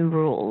venue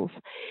rules.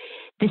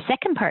 The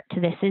second part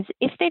to this is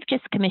if they've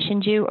just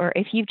commissioned you, or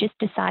if you've just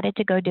decided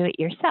to go do it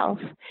yourself,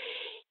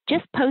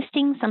 just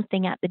posting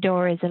something at the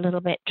door is a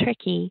little bit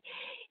tricky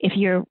if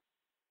you're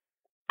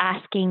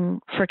asking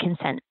for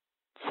consent.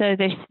 So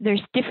there's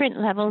different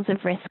levels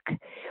of risk.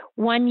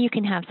 One, you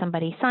can have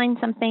somebody sign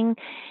something.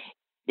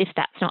 If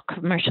that's not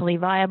commercially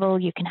viable,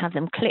 you can have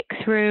them click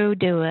through,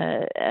 do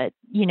a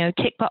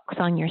tick box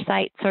on your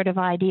site sort of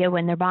idea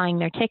when they're buying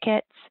their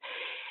tickets.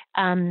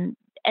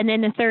 And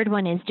then the third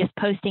one is just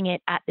posting it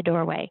at the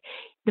doorway.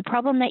 The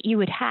problem that you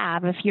would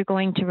have if you're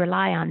going to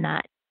rely on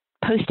that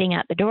posting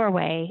at the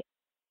doorway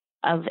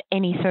of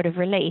any sort of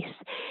release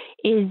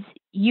is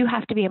you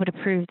have to be able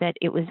to prove that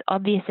it was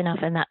obvious enough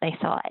and that they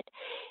saw it.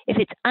 If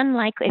it's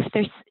unlikely, if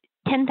there's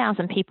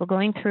 10,000 people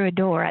going through a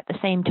door at the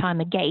same time,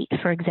 a gate,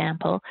 for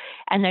example,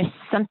 and there's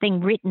something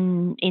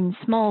written in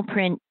small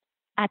print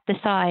at the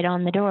side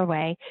on the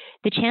doorway,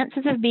 the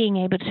chances of being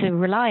able to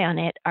rely on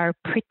it are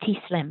pretty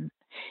slim.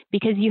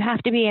 Because you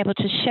have to be able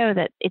to show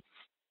that it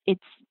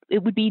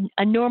would be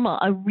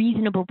a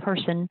reasonable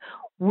person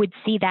would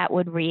see that,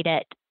 would read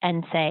it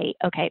and say,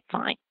 okay,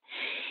 fine.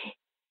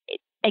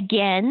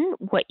 Again,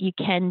 what you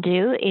can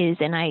do is,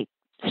 and I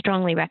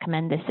strongly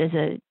recommend this as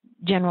a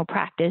general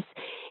practice,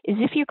 is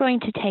if you're going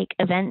to take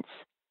events,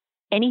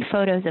 any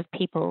photos of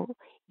people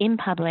in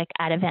public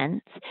at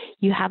events,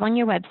 you have on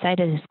your website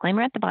a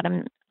disclaimer at the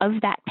bottom of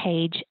that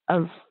page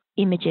of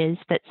images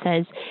that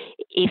says,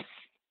 if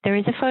there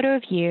is a photo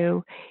of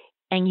you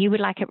and you would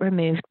like it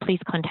removed, please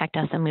contact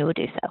us and we will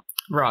do so.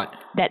 Right.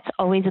 That's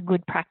always a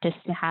good practice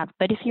to have.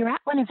 But if you're at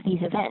one of these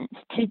events,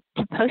 to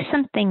post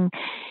something,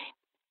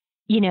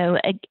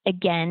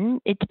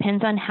 again, it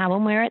depends on how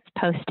and where it's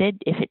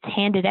posted. If it's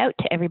handed out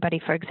to everybody,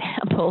 for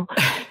example,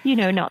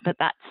 not that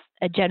that's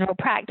a general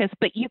practice,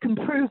 but you can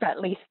prove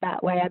at least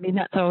that way. I mean,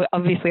 that's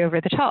obviously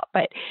over the top,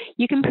 but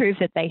you can prove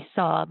that they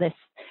saw this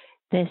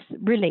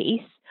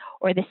release,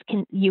 or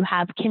you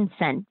have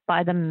consent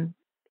by them.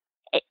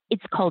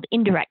 It's called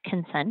indirect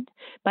consent,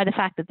 by the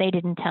fact that they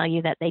didn't tell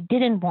you that they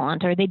didn't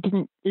want, or they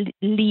didn't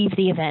leave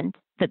the event,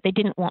 that they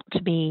didn't want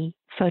to be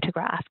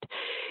photographed.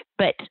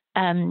 But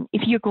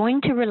if you're going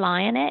to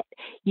rely on it,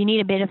 you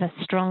need a bit of a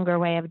stronger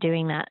way of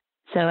doing that.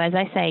 So as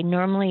I say,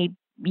 normally,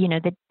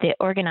 the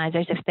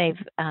organizers, if they've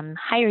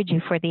hired you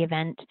for the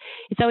event,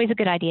 it's always a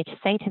good idea to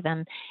say to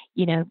them,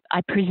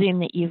 I presume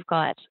that you've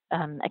got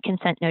a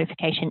consent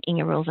notification in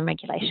your rules and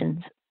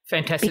regulations.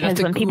 Fantastic. Because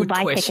That's when people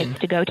buy question.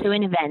 tickets to go to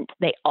an event,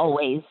 they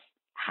always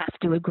have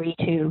to agree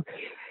to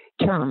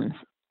terms.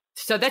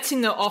 So that's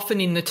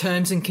often in the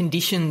terms and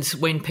conditions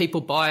when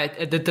people buy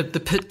it.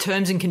 The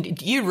terms and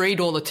conditions. You read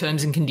all the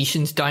terms and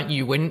conditions, don't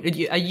you?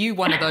 Are you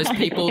one of those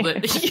people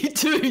that you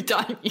do,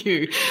 don't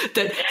you?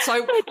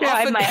 I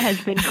drive my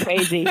husband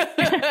crazy.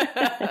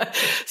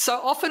 So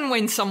often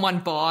when someone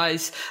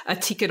buys a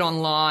ticket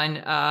online,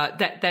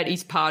 that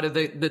is part of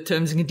the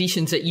terms and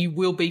conditions, that you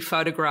will be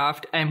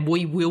photographed, and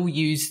we will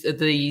use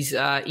these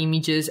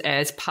images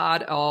as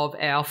part of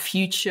our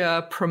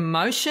future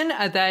promotion.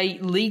 Are they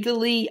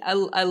legally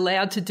allowed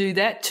to do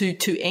that,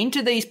 to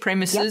enter these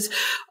premises?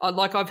 Yep.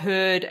 Like I've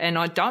heard, and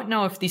I don't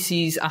know if this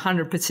is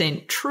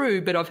 100%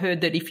 true, but I've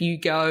heard that if you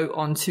go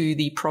onto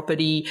the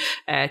property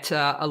at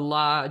a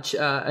large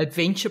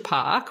adventure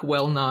park,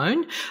 well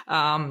known,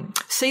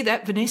 see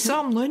that, Vanessa?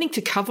 I'm learning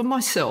to cover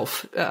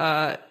myself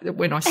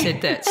when I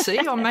said that. See,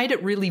 I made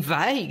it really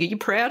vague. Are you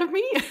proud of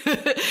me?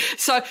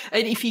 So,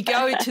 and if you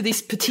go to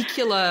this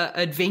particular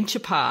adventure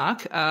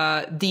park,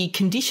 the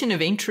condition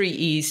of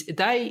entry is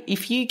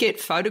if you get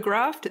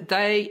photographed,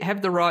 they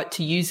have the right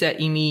to use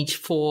that image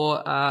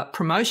for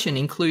promotion,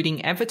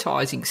 including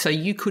advertising. So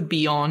you could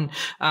be on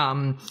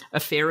a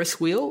Ferris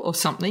wheel or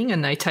something,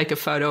 and they take a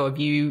photo of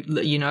you,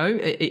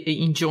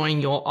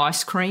 enjoying your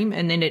ice cream,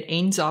 and then it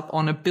ends up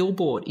on a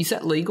billboard. Is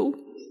that legal?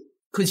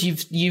 Because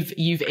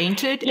you've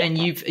entered and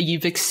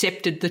you've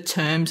accepted the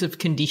terms of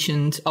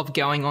conditions of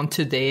going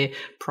onto their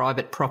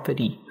private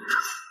property.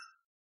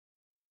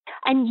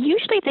 And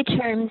usually the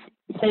terms.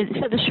 So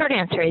the short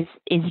answer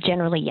is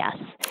generally yes.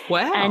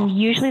 Wow. And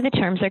usually the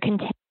terms are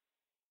contained.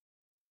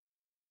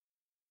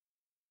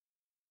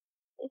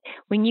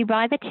 When you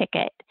buy the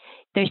ticket,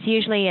 there's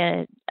usually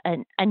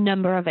a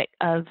number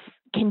of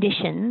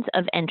conditions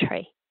of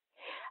entry.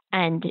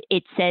 And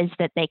it says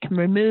that they can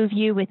remove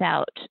you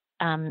without,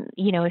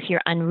 if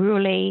you're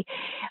unruly.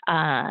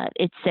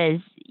 It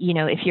says,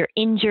 if you're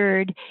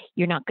injured,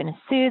 you're not going to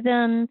sue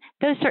them.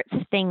 Those sorts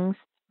of things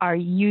are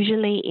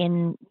usually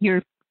in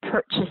your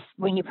purchase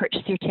when you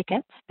purchase your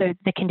tickets,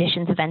 the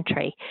conditions of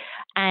entry.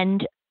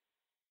 And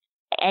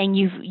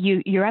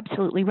you're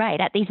absolutely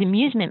right. At these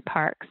amusement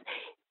parks,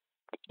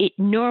 it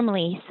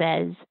normally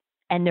says,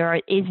 and there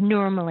is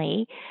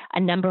normally a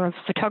number of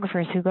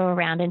photographers who go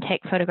around and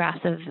take photographs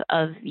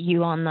of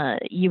you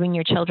and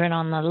your children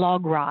on the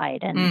log ride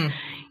and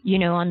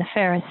on the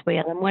Ferris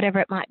wheel and whatever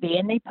it might be,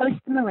 and they post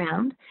them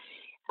around.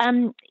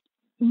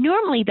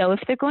 Normally, though, if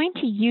they're going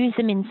to use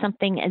them in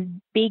something as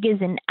big as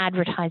an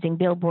advertising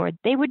billboard,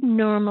 they would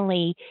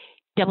normally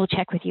double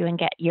check with you and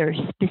get your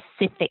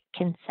specific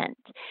consent,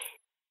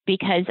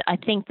 because I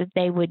think that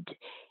it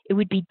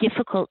would be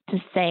difficult to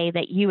say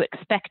that you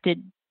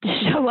expected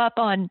to show up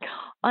on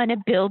a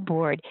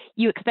billboard.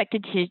 You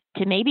expected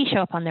to maybe show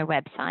up on their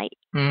website.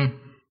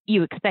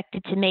 You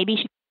expected to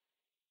maybe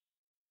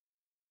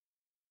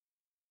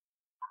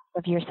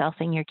of yourself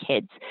and your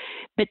kids,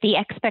 but the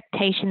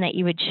expectation that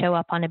you would show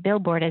up on a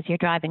billboard as you're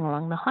driving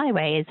along the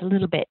highway is a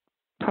little bit,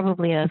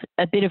 probably a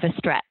bit of a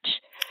stretch.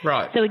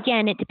 Right. So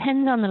again, it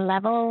depends on the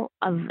level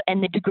of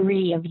and the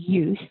degree of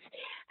use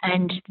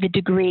and the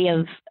degree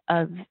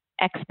of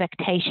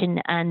expectation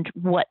and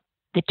what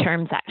the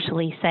terms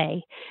actually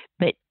say.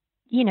 But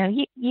you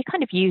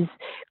kind of use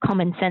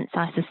common sense,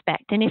 I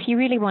suspect. And if you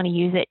really want to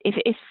use it,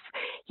 if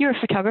you're a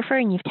photographer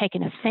and you've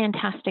taken a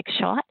fantastic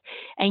shot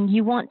and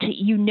you want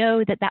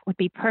to, that would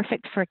be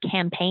perfect for a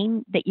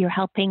campaign that you're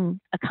helping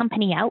a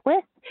company out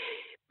with,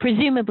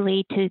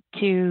 presumably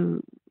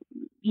to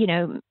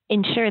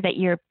ensure that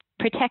you're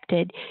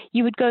protected,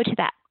 you would go to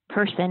that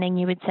person and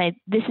you would say,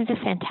 this is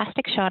a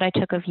fantastic shot I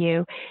took of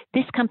you.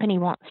 This company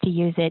wants to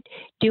use it.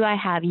 Do I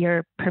have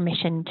your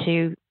permission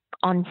to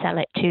on-sell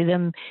it to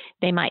them?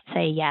 They might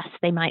say yes.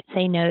 They might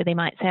say no. They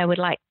might say, I would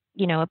like,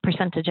 a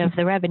percentage of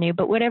the revenue.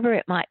 But whatever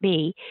it might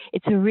be,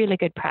 it's a really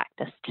good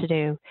practice to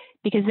do,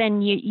 because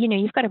then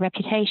you've got a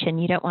reputation.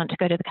 You don't want to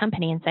go to the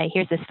company and say,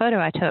 here's this photo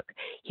I took,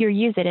 here,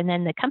 use it. And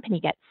then the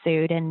company gets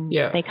sued and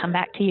they come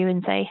back to you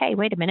and say, hey,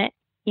 wait a minute,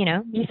 you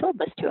sold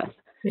this to us.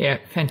 Yeah,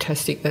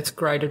 fantastic. That's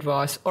great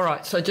advice. All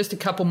right, so just a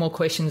couple more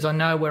questions. I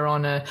know we're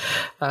on a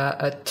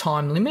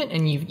time limit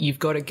and you've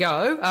got to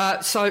go.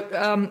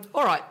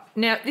 All right.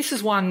 Now, this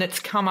is one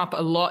that's come up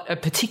a lot,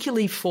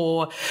 particularly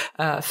for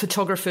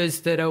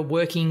photographers that are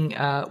working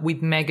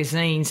with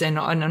magazines, and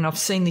I've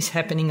seen this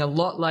happening a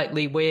lot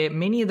lately, where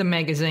many of the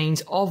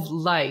magazines of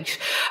late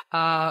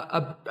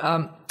are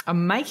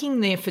making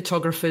their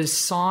photographers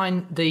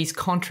sign these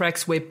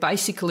contracts where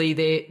basically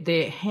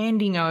they're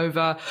handing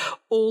over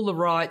all the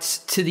rights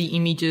to the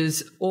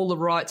images, all the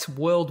rights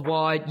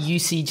worldwide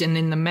usage, and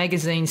then the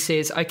magazine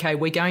says, okay,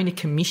 we're going to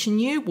commission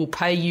you, we'll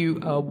pay you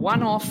a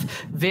one-off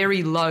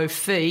very low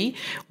fee,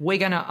 we're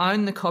going to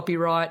own the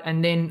copyright,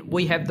 and then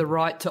we have the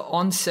right to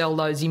on-sell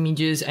those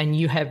images and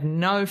you have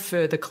no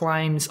further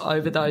claims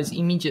over those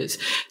images.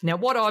 Now,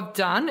 what I've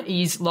done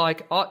is,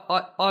 like,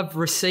 I've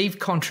received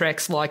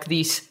contracts like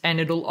this, and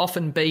it'll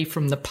often be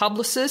from the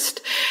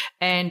publicist,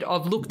 and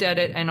I've looked at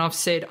it and I've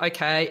said,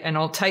 okay, and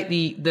I'll take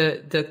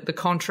the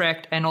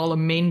contract and I'll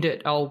amend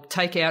it. I'll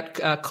take out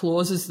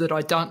clauses that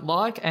I don't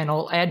like and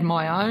I'll add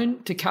my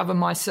own to cover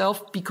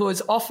myself,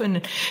 because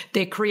often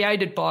they're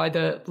created by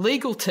the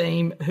legal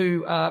team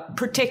who are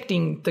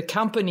protecting the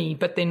company,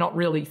 but they're not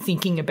really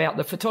thinking about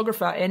the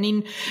photographer. And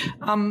in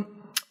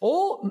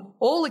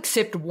all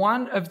except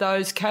one of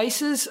those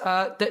cases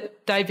that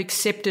they've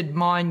accepted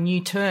my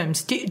new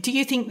terms. Do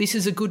you think this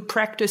is a good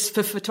practice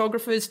for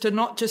photographers to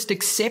not just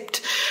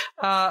accept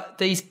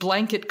these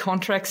blanket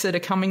contracts that are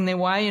coming their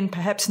way and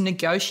perhaps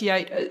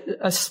negotiate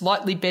a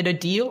slightly better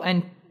deal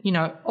and, you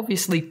know,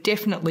 obviously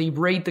definitely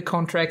read the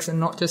contracts and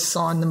not just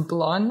sign them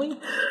blindly?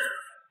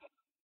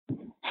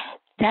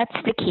 That's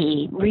the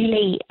key.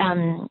 Really,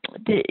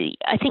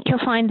 I think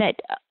you'll find that,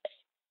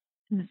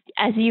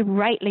 as you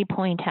rightly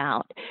point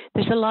out,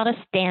 there's a lot of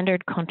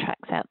standard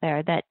contracts out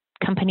there that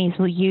companies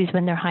will use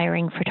when they're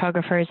hiring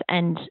photographers,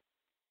 and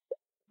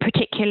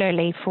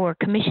particularly for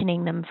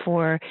commissioning them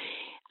for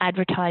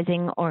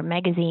advertising or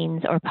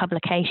magazines or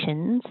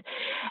publications.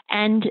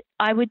 And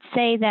I would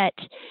say that,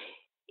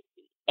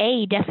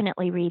 A,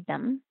 definitely read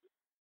them.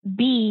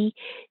 B,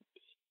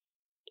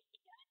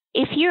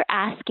 if you're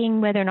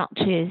asking whether or not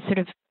to sort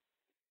of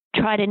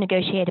try to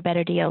negotiate a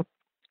better deal,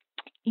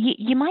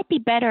 you might be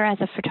better as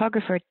a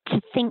photographer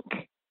to think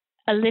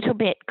a little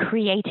bit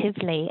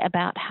creatively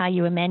about how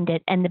you amend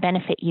it and the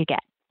benefit you get.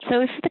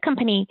 So if the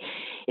company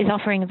is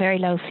offering a very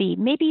low fee,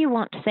 maybe you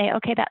want to say,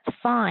 okay, that's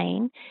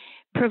fine,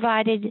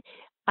 provided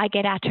I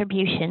get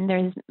attribution.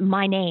 There's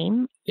my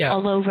name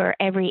all over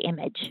every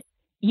image.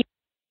 You're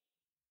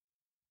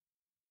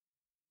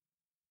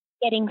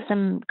getting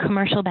some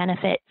commercial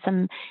benefit,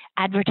 some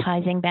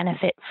advertising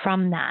benefit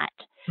from that.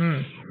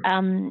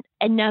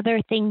 Another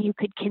thing you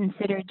could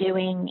consider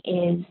doing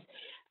is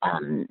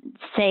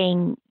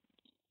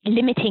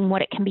limiting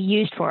what it can be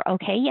used for.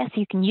 Okay, yes,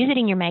 you can use it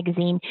in your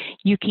magazine.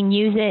 You can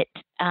use it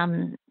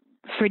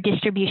for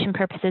distribution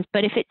purposes,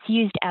 but if it's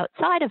used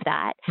outside of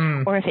that,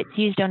 or if it's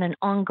used on an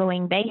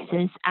ongoing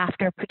basis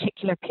after a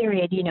particular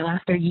period, you know,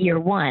 after year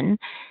one,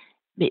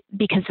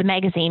 because the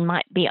magazine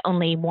might be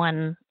only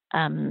one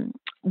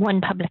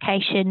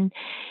publication,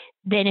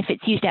 then if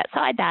it's used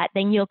outside that,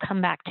 then you'll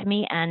come back to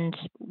me and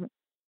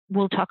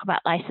we'll talk about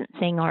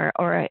licensing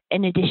or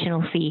an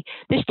additional fee.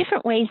 There's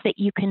different ways that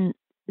you can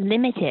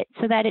limit it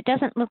so that it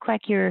doesn't look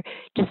like you're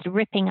just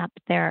ripping up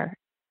their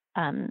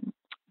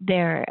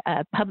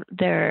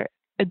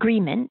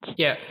agreement.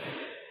 Yeah.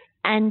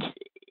 And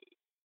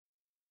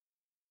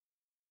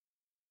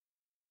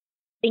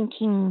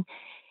thinking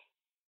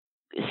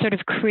sort of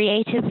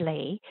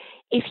creatively,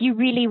 if you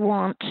really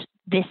want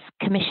this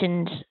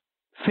commissioned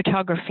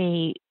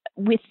photography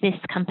with this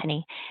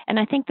company. And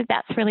I think that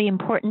that's really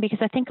important, because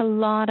I think a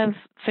lot of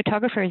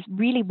photographers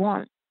really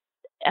want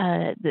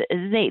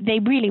they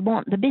really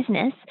want the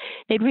business.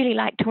 They'd really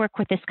like to work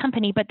with this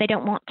company, but they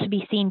don't want to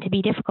be seen to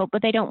be difficult,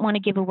 but they don't want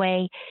to give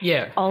away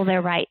all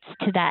their rights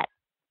to that,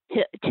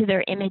 to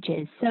their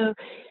images. So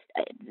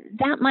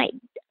that might,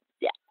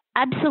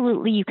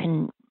 absolutely, you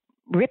can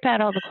rip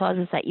out all the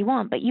clauses that you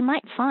want, but you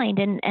might find,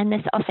 and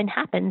this often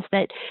happens,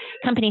 that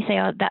companies say,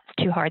 oh, that's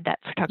too hard, that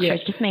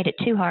photographer's just made it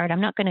too hard,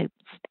 I'm not going to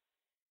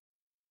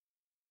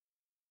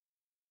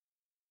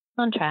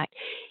contract.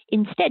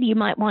 Instead, you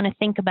might want to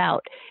think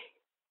about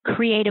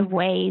creative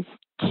ways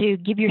to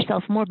give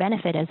yourself more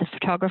benefit as a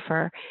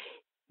photographer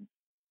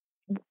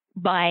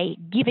by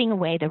giving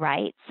away the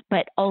rights,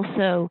 but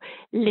also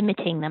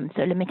limiting them.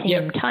 So limiting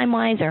them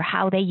time-wise, or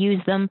how they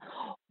use them,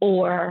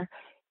 or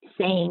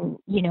saying,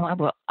 you know,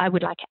 I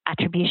would like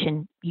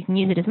attribution. You can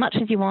use it as much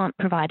as you want,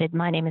 provided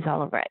my name is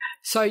all over it.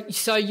 So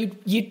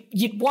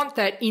you'd want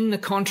that in the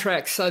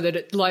contract, so that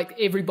it, like,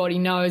 everybody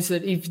knows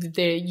that if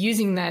they're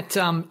using that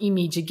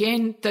image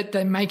again, that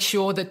they make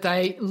sure that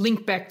they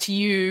link back to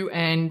you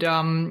and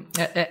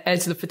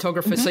as the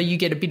photographer, so you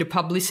get a bit of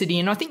publicity.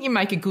 And I think you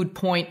make a good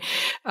point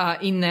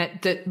in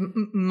that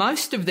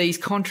most of these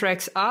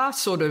contracts are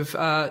sort of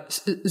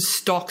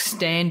stock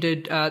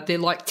standard. They're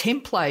like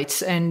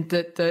templates, and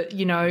that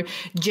you know,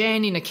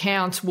 Jan in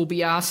accounts will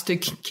be asked to,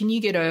 can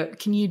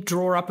you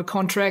draw up a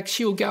contract?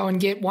 She'll go and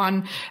get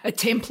one, a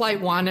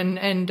template one,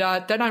 and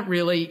they don't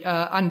really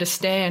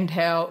understand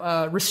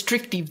how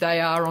restrictive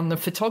they are on the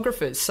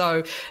photographers.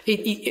 So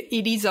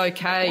it is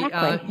okay,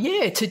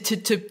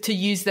 to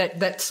use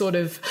that sort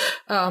of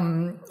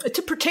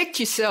to protect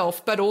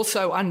yourself, but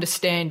also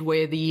understand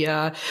where the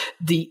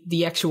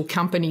actual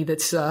company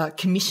that's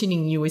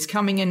commissioning you is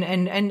coming,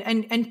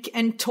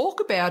 and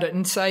talk about it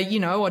and say, you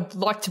know, I'd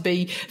like to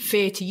be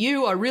fair to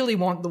you. I really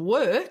want the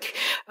work,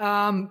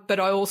 but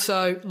I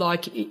also,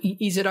 like,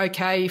 is it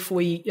okay if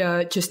we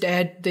just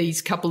add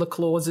these couple of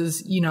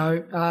clauses? You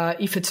know,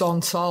 if it's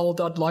on sold,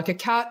 I'd like a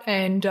cut,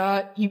 and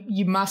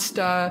you must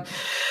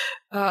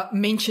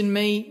mention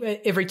me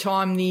every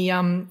time the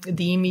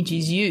image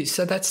is used.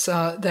 So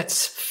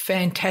that's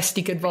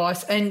fantastic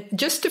advice. And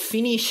just to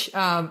finish,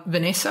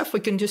 Vanessa, if we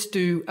can just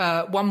do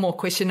one more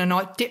question, and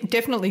I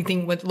definitely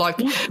think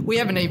we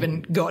haven't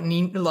even gotten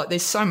in, like,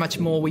 there's so much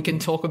more we can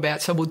talk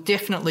about, so we'll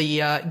definitely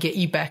get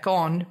you back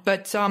on.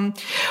 But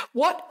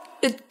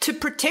to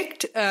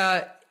protect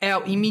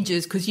our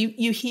images, because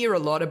you hear a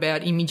lot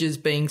about images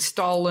being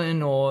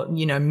stolen or,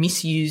 you know,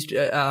 misused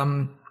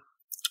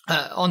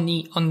on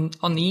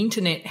the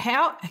internet.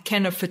 How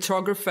can a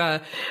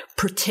photographer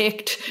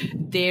protect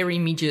their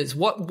images?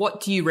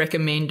 What do you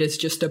recommend as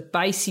just a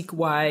basic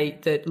way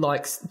that,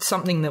 like,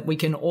 something that we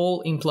can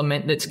all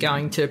implement that's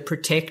going to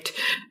protect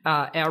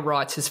our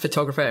rights as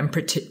photographer and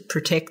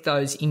protect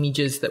those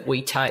images that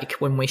we take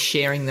when we're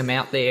sharing them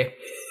out there?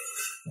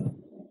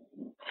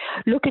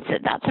 Look,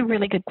 that's a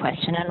really good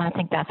question, and I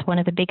think that's one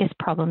of the biggest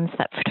problems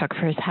that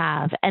photographers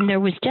have. And there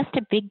was just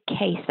a big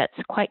case that's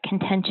quite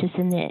contentious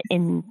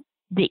in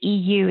the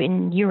EU,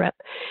 in Europe,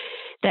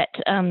 that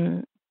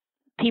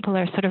people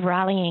are sort of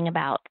rallying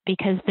about,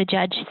 because the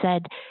judge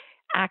said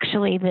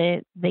actually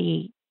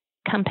the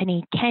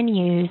company can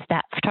use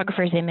that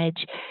photographer's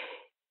image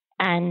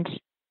and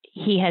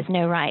he has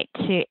no right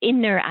to,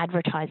 in their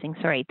advertising,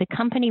 the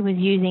company was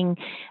using,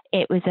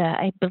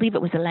 I believe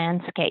it was a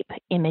landscape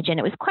image, and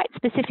it was quite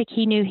specific.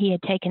 He knew he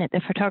had taken it,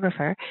 the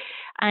photographer,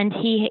 and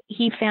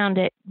he found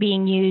it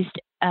being used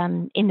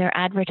in their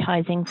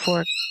advertising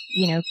for,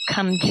 you know,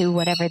 come to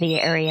whatever the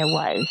area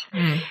was.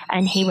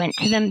 And he went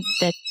to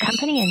the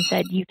company and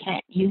said, you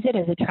can't use it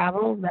as a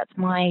travel, that's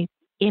my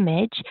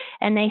image.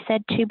 And they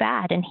said, too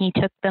bad. And he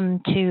took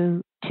them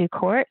to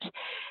court,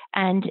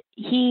 and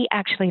he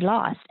actually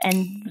lost.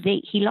 And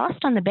he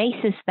lost on the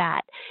basis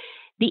that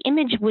the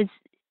image was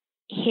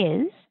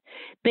his,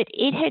 but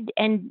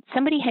and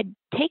somebody had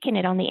taken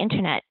it on the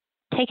internet,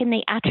 taken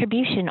the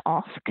attribution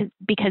off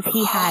because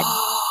he had,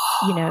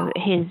 you know,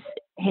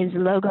 his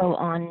logo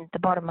on the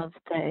bottom of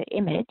the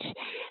image.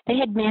 They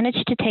had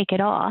managed to take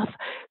it off,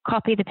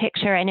 copy the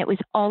picture, and it was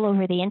all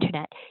over the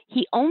internet.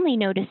 He only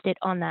noticed it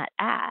on that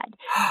ad.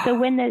 So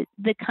when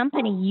the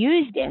company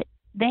used it,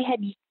 they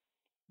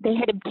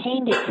had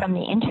obtained it from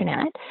the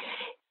internet.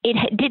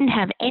 It didn't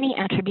have any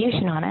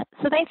attribution on it,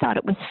 so they thought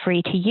it was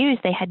free to use.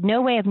 They had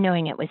no way of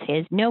knowing it was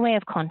his, no way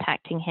of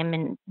contacting him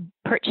and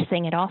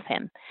purchasing it off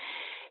him.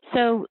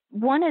 So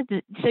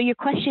your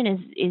question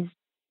is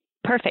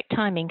perfect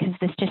timing, because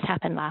this just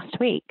happened last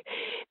week.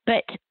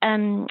 But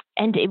and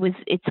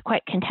it's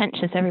quite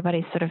contentious.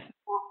 Everybody's sort of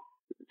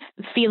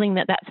feeling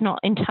that that's not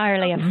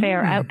entirely a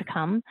fair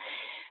outcome.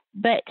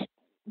 But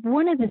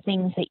one of the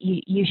things that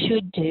you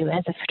should do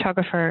as a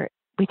photographer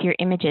with your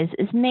images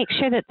is make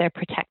sure that they're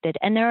protected.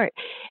 And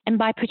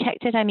by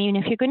protected, I mean,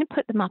 if you're going to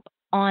put them up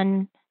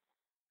on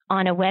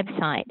a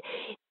website,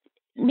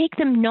 make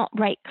them not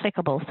right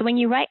clickable. So when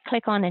you right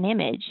click on an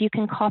image, you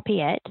can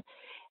copy it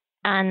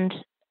and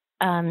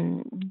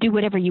do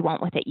whatever you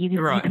want with it. You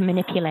can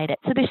manipulate it.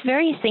 So there's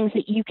various things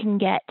that you can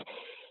get.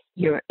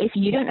 If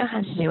you don't know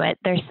how to do it,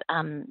 there's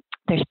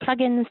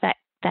plugins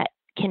that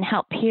can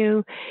help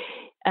you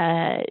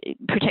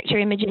protect your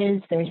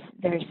images. There's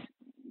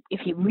if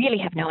you really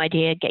have no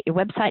idea, get your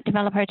website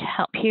developer to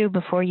help you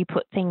before you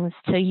put things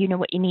so you know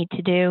what you need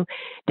to do.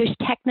 There's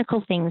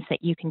technical things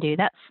that you can do.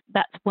 That's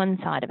one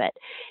side of it.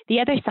 The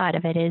other side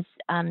of it is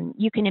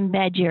you can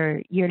embed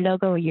your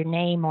logo or your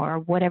name or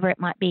whatever it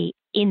might be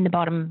in the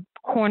bottom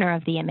corner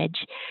of the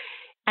image.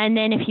 And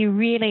then if you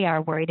really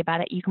are worried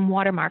about it, you can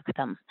watermark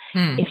them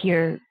if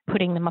you're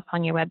putting them up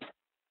on your website.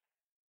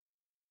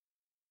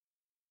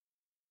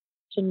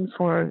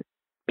 For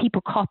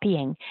people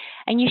copying.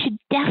 And you should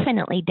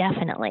definitely,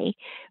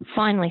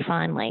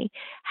 finally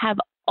have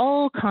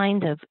all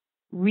kinds of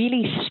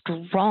really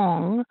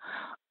strong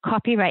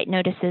copyright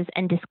notices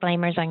and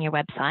disclaimers on your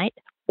website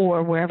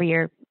or wherever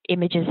your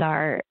images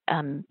are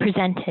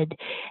presented.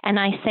 And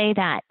I say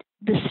that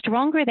the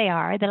stronger they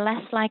are, the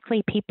less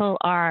likely people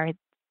are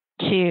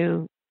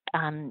to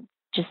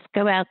just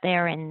go out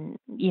there and,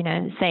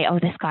 say, oh,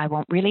 this guy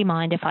won't really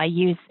mind if I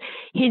use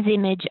his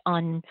image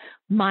on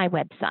my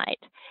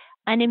website.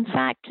 And in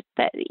fact,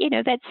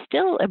 that's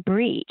still a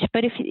breach.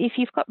 But if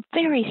you've got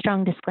very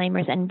strong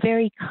disclaimers and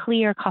very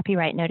clear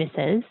copyright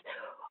notices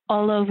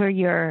all over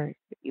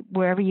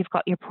wherever you've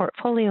got your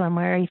portfolio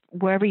and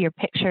wherever your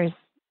pictures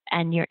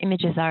and your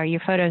images are,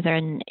 your photos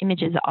and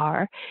images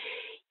are,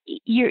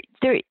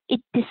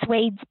 it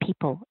dissuades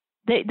people.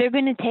 They're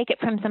going to take it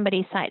from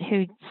somebody's site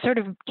who sort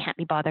of can't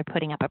be bothered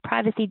putting up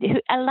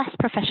a less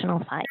professional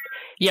site.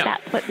 Yeah.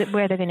 That's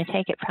where they're going to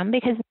take it from,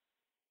 because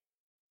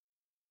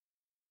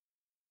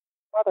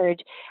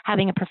bothered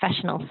having a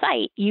professional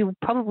site, you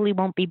probably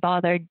won't be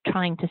bothered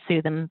trying to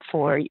sue them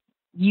for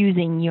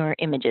using your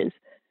images.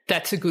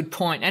 That's a good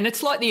point. And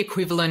it's like the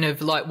equivalent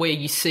of like where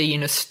you see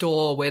in a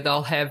store where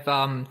they'll have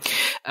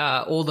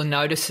all the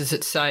notices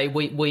that say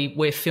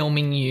we're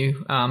filming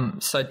you,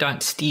 so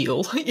don't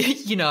steal,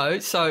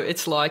 So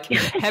it's like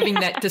having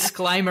that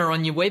disclaimer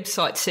on your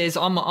website says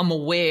I'm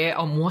aware,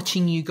 I'm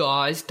watching you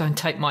guys, don't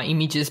take my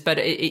images, but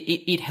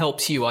it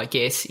helps you, I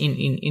guess,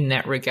 in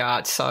that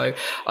regard. So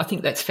I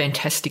think that's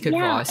fantastic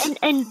advice.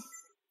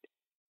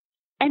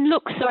 And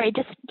look, sorry,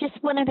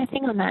 just one other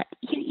thing on that.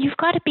 You've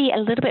got to be a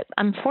little bit,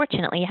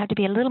 unfortunately, you have to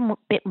be a little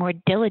bit more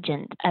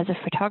diligent as a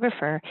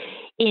photographer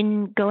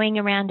in going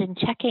around and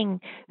checking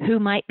who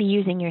might be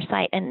using your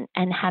site and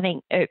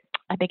having, I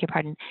beg your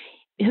pardon,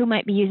 who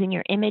might be using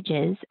your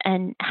images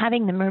and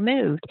having them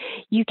removed.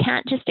 You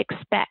can't just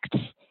expect,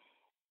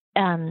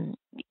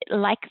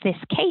 like this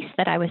case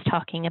that I was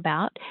talking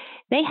about,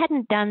 they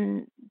hadn't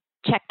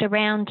checked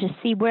around to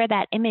see where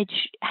that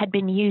image had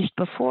been used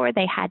before.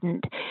 They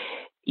hadn't,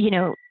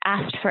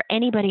 asked for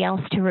anybody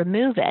else to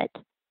remove it.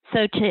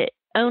 So to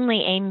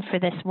only aim for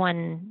this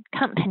one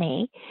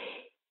company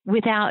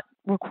without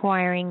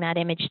requiring that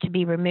image to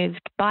be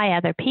removed by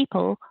other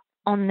people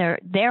on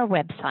their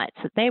websites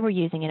that they were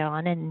using it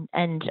on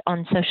and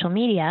on social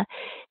media,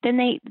 then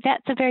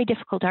that's a very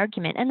difficult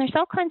argument. And there's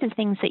all kinds of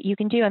things that you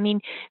can do. I mean,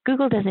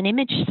 Google does an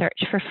image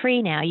search for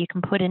free now. You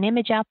can put an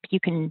image up, you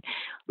can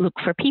look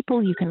for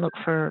people, you can look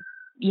for,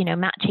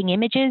 matching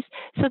images.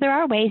 So there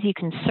are ways you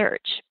can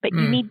search, but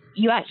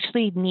you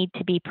actually need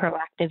to be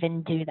proactive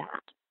and do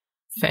that.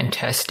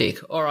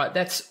 Fantastic. All right,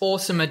 that's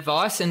awesome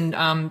advice, and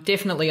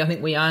definitely I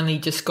think we only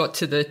just got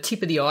to the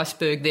tip of the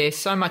iceberg there.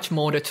 So much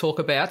more to talk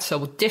about, so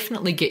we'll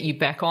definitely get you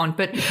back on.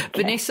 But okay.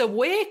 Vanessa,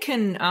 where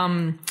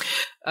can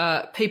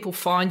people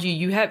find you?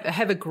 You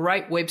have a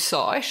great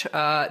website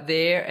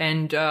there,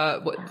 and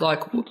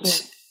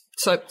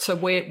so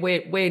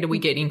where do we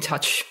get in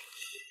touch?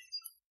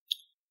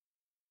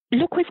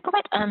 Look, we've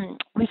got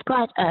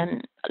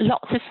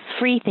lots of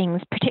free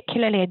things,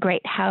 particularly a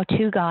great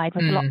how-to guide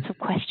with lots of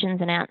questions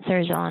and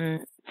answers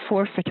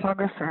for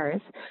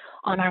photographers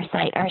on our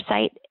site. Our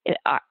site,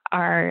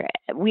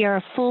 we are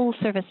a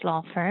full-service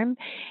law firm,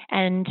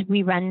 and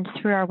we run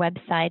through our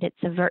website.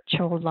 It's a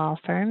virtual law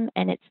firm,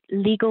 and it's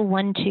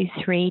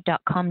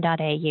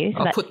legal123.com.au. So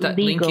I'll put that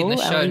link in the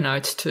show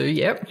notes too.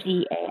 Yep.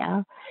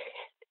 GAL.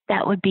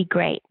 That would be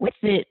great. With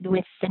the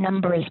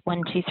number is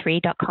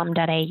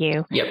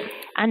 123.com.au. Yep.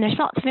 And there's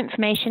lots of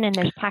information, and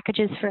there's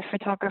packages for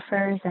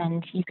photographers,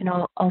 and you can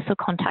also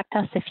contact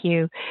us if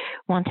you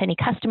want any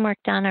custom work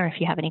done or if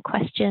you have any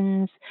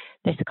questions.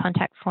 There's a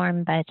contact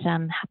form, but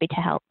I'm happy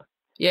to help.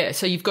 Yeah,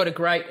 so you've got a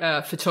great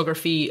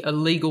photography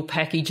legal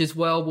package as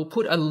well. We'll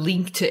put a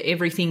link to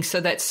everything. So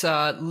that's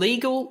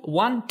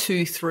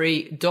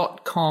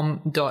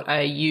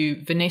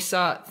legal123.com.au.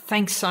 Vanessa,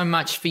 thanks so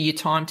much for your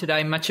time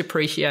today. Much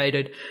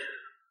appreciated.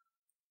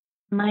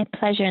 My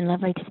pleasure, and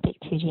lovely to speak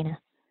to you, Gina.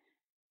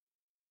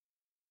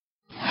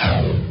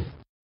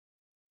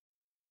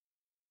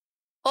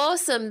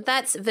 Awesome.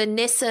 That's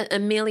Vanessa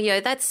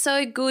Emilio. That's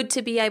so good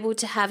to be able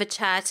to have a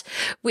chat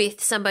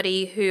with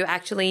somebody who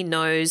actually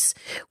knows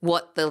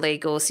what the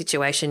legal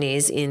situation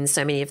is in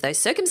so many of those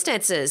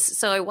circumstances.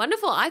 So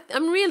wonderful.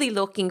 I'm really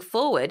looking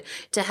forward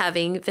to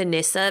having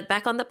Vanessa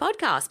back on the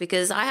podcast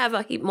because I have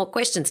a heap more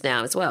questions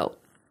now as well.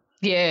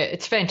 Yeah,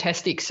 it's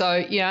fantastic. So,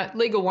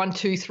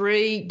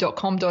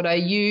 legal123.com.au.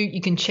 You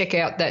can check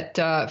out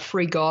that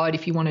free guide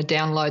if you want to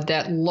download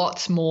that.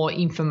 Lots more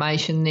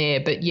information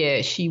there. But,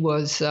 yeah, she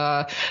was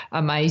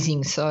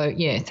amazing. So,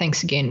 yeah,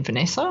 thanks again,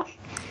 Vanessa.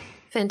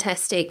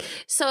 Fantastic.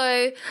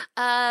 So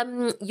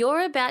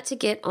you're about to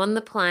get on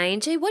the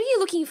plane. Gee, what are you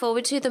looking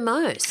forward to the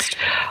most?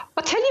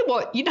 I'll tell you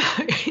what,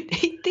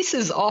 this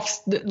is off,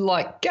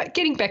 like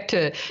getting back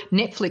to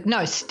Netflix.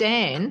 No,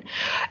 Stan.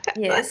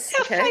 Yes.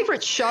 Our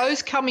favourite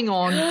shows coming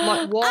on,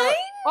 like what?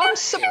 But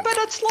it's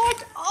like,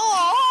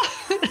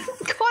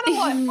 kind of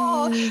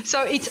like,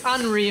 So it's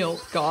Unreal,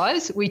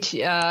 guys, which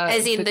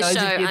as in the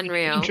show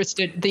Unreal.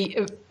 Interested,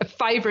 the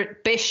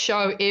favourite, best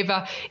show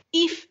ever.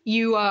 If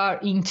you are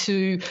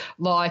into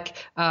like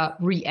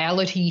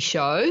reality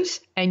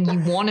shows and you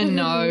want to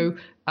know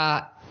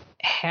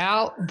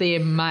how they're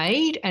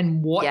made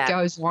and what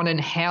goes on and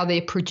how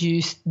they're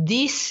produced,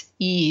 this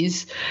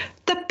is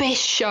the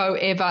best show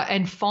ever.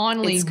 And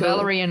finally, cool.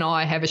 Valerie and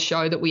I have a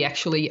show that we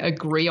actually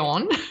agree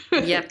on.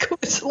 Yep.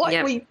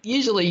 We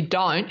usually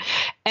don't.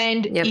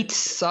 And it's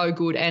so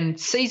good. And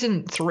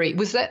season 3,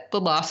 was that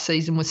the last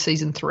season, was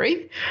season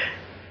 3?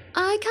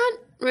 I can't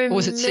remember. Or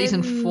was it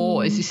season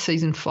 4? Is this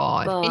season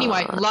 5?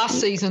 Anyway,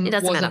 last season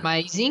was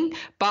amazing,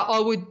 but I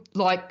would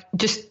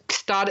just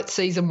start at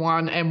season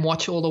 1 and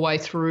watch all the way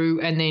through,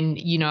 and then,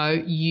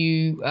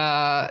 you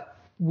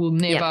will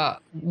never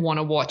want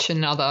to watch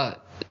another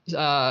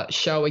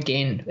show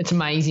again. It's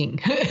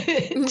amazing.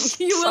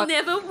 Will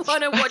never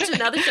want to watch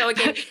another show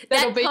again.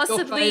 That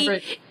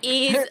possibly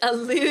is a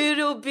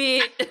little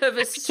bit of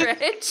a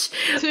stretch.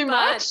 Too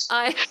much?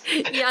 I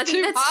think that's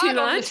too much.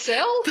 On the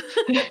cell.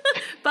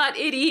 But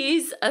it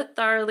is a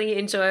thoroughly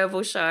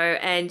enjoyable show,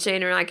 and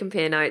Gina and I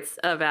compare notes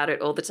about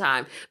it all the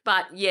time.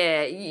 But,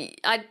 yeah,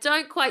 I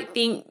don't quite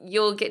think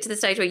you'll get to the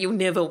stage where you'll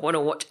never want to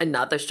watch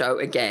another show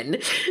again.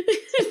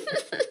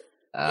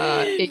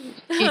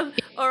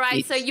 All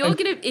right, so you're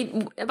going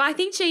to – I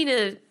think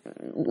Gina –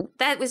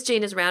 that was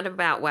Gina's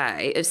roundabout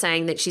way of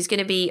saying that she's going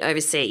to be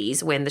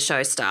overseas when the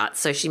show starts,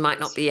 so she might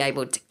not be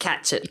able to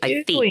catch it,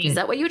 I think. Is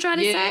that what you were trying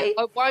to say?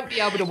 I won't be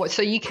able to watch.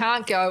 So you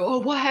can't go,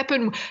 what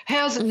happened?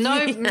 How's it?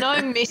 No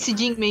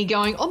messaging me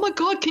going, oh, my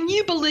God, can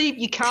you believe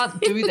you can't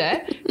do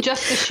that?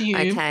 Just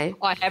assume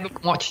I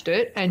haven't watched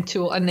it and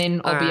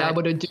then I'll be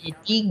able to do a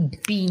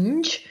big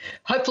binge.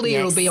 Hopefully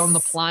it'll be on the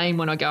plane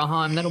when I go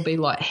home. That'll be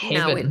like heaven.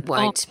 No, it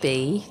won't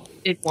be.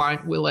 It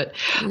won't, will it?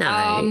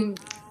 No.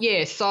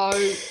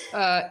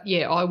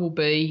 I will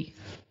be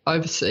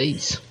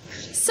overseas.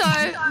 So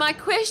my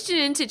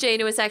question to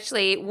Gina was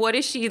actually, what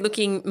is she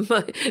looking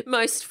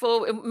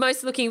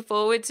most looking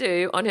forward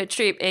to on her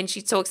trip? And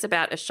she talks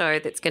about a show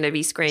that's going to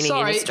be screening in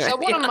Australia. So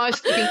what I'm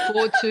most looking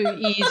forward to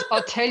is,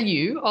 I'll tell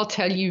you,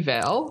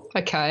 Val,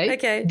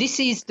 okay? This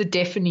is the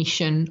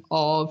definition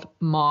of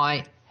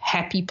my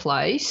happy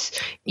place,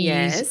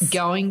 is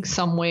going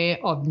somewhere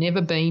I've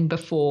never been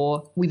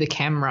before with a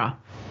camera.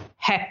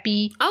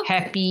 Happy. Cool.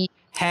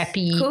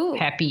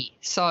 Happy.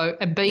 So,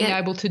 and being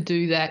able to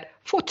do that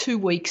for 2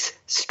 weeks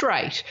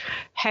straight.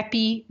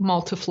 Happy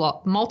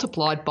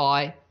multiplied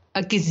by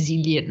a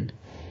gazillion.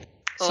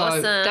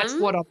 Awesome. So that's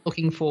what I'm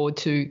looking forward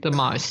to the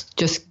most,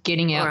 just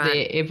getting out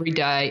there every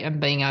day and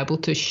being able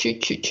to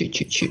shoot.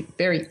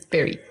 Very,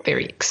 very,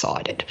 very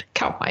excited.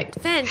 Can't wait.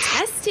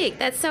 Fantastic.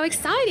 That's so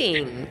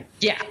exciting.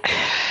 Yeah.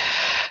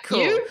 Cool.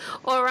 You?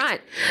 All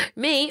right.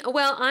 Me?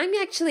 Well, I'm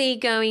actually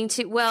going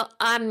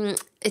to,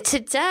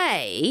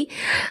 today,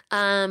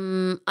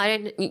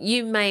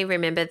 you may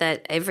remember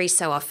that every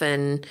so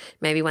often,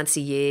 maybe once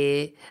a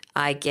year,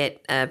 I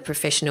get a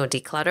professional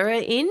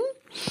declutterer in.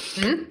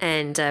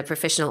 And a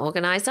professional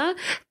organizer,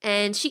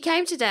 and she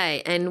came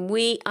today, and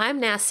I'm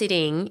now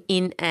sitting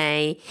in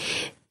a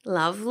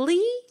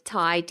lovely,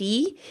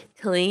 tidy,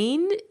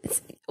 clean,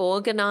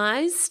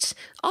 organised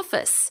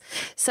office.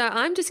 So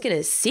I'm just going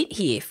to sit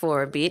here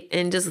for a bit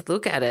and just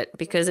look at it,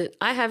 because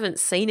I haven't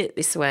seen it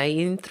this way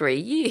in 3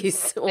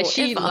 years.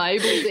 She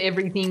labels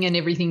everything, and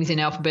everything's in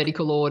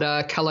alphabetical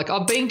order, colour.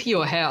 I've been to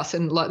your house,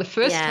 and like the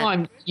first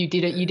time you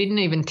did it, you didn't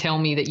even tell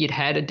me that you'd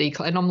had a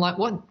declutter. And I'm like,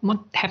 what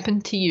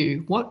happened to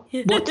you?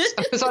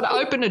 Because I'd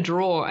open a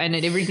drawer and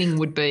everything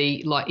would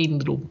be like in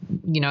little,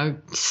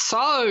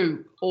 so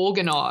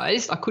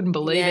organised. I couldn't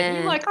believe it. And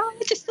you're like, I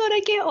just thought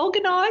I'd get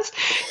organised.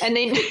 And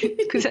then,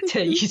 because that's how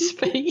you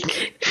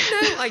speak. No,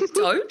 I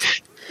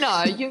don't.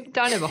 No, you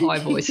don't have a high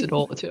voice at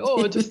all. I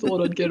just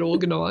thought I'd get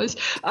organised.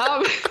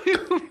 But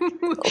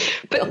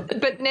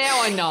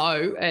now I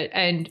know,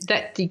 and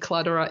that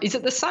declutterer, is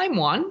it the same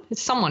one?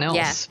 It's someone else.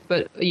 Yeah.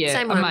 But,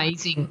 same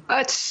amazing. One.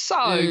 It's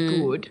so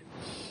good.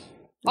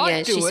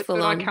 I do it,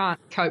 but I can't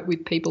cope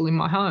with people in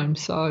my home,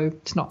 so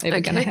it's not ever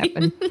going to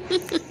happen.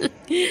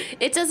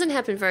 It doesn't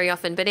happen very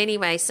often. But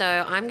anyway,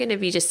 so I'm going to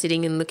be just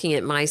sitting and looking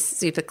at my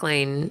super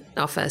clean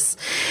office.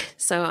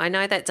 So I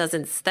know that's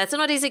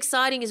not as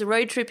exciting as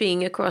road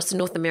tripping across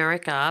North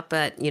America,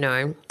 but,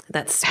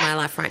 that's my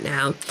life right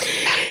now.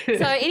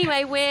 So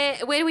anyway, where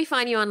do we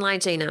find you online,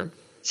 Gina?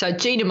 So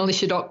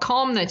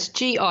GinaMilicia.com, that's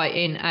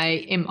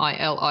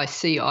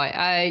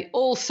GinaMilicia.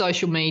 All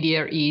social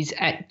media is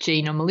at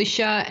Gina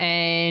Milicia.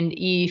 And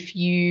if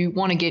you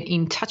want to get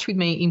in touch with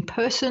me in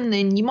person,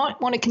 then you might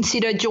want to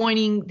consider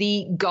joining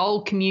the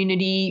Gold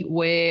community,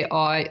 where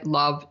I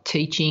love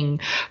teaching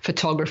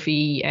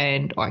photography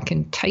and I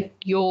can take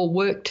your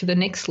work to the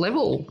next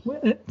level.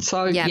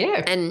 So,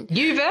 And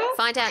you, Val?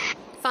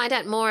 Find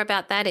out more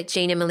about that at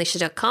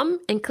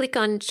GinaMilicia.com and click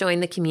on Join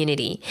the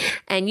Community.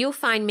 And you'll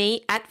find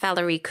me at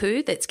Valerie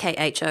Khoo, that's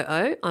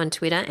KHOO, on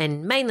Twitter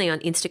and mainly on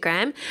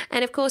Instagram.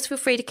 And, of course, feel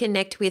free to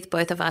connect with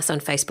both of us on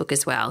Facebook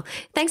as well.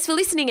 Thanks for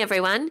listening,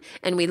 everyone,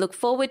 and we look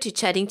forward to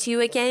chatting to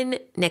you again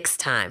next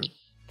time.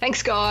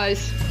 Thanks,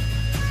 guys.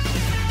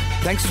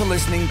 Thanks for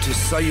listening to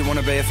So You Want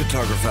to Be a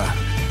Photographer.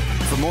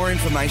 For more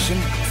information,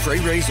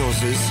 free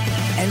resources,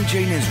 and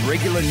Gina's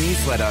regular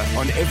newsletter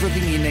on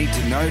everything you need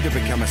to know to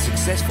become a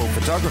successful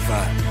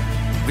photographer,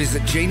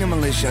 visit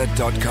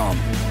GinaMilicia.com.